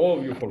all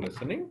of you for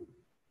listening.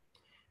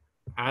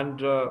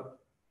 And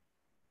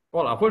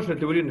well,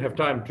 unfortunately, we didn't have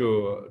time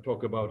to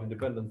talk about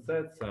independent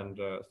sets and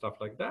stuff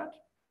like that.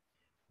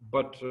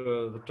 But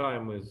the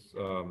time is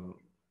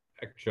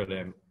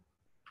actually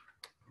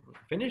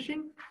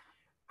finishing.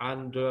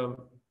 And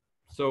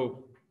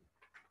so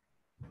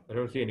I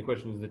don't see any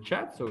questions in the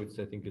chat. So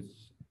I think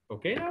it's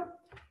okay now.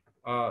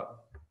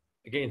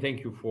 Again,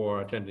 thank you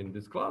for attending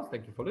this class.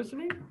 Thank you for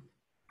listening.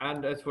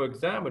 And as for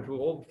exam,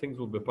 all things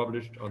will be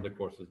published on the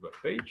course's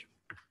webpage.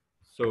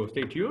 So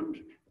stay tuned.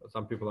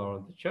 Some people are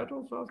on the chat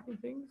also asking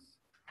things.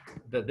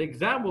 The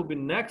exam will be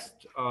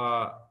next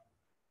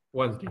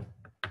Wednesday.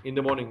 In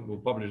the morning, we'll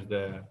publish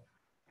the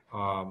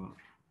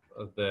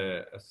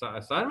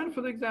assignment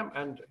for the exam,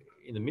 and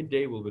in the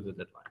midday will be the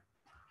deadline.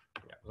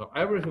 Yeah. So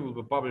everything will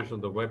be published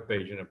on the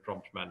webpage in a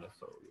prompt manner,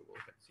 so you will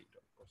see it,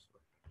 of course.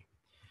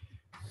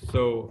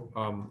 So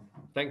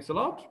thanks a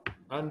lot,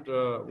 and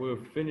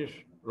we'll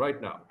finish right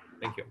now.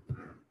 Thank you.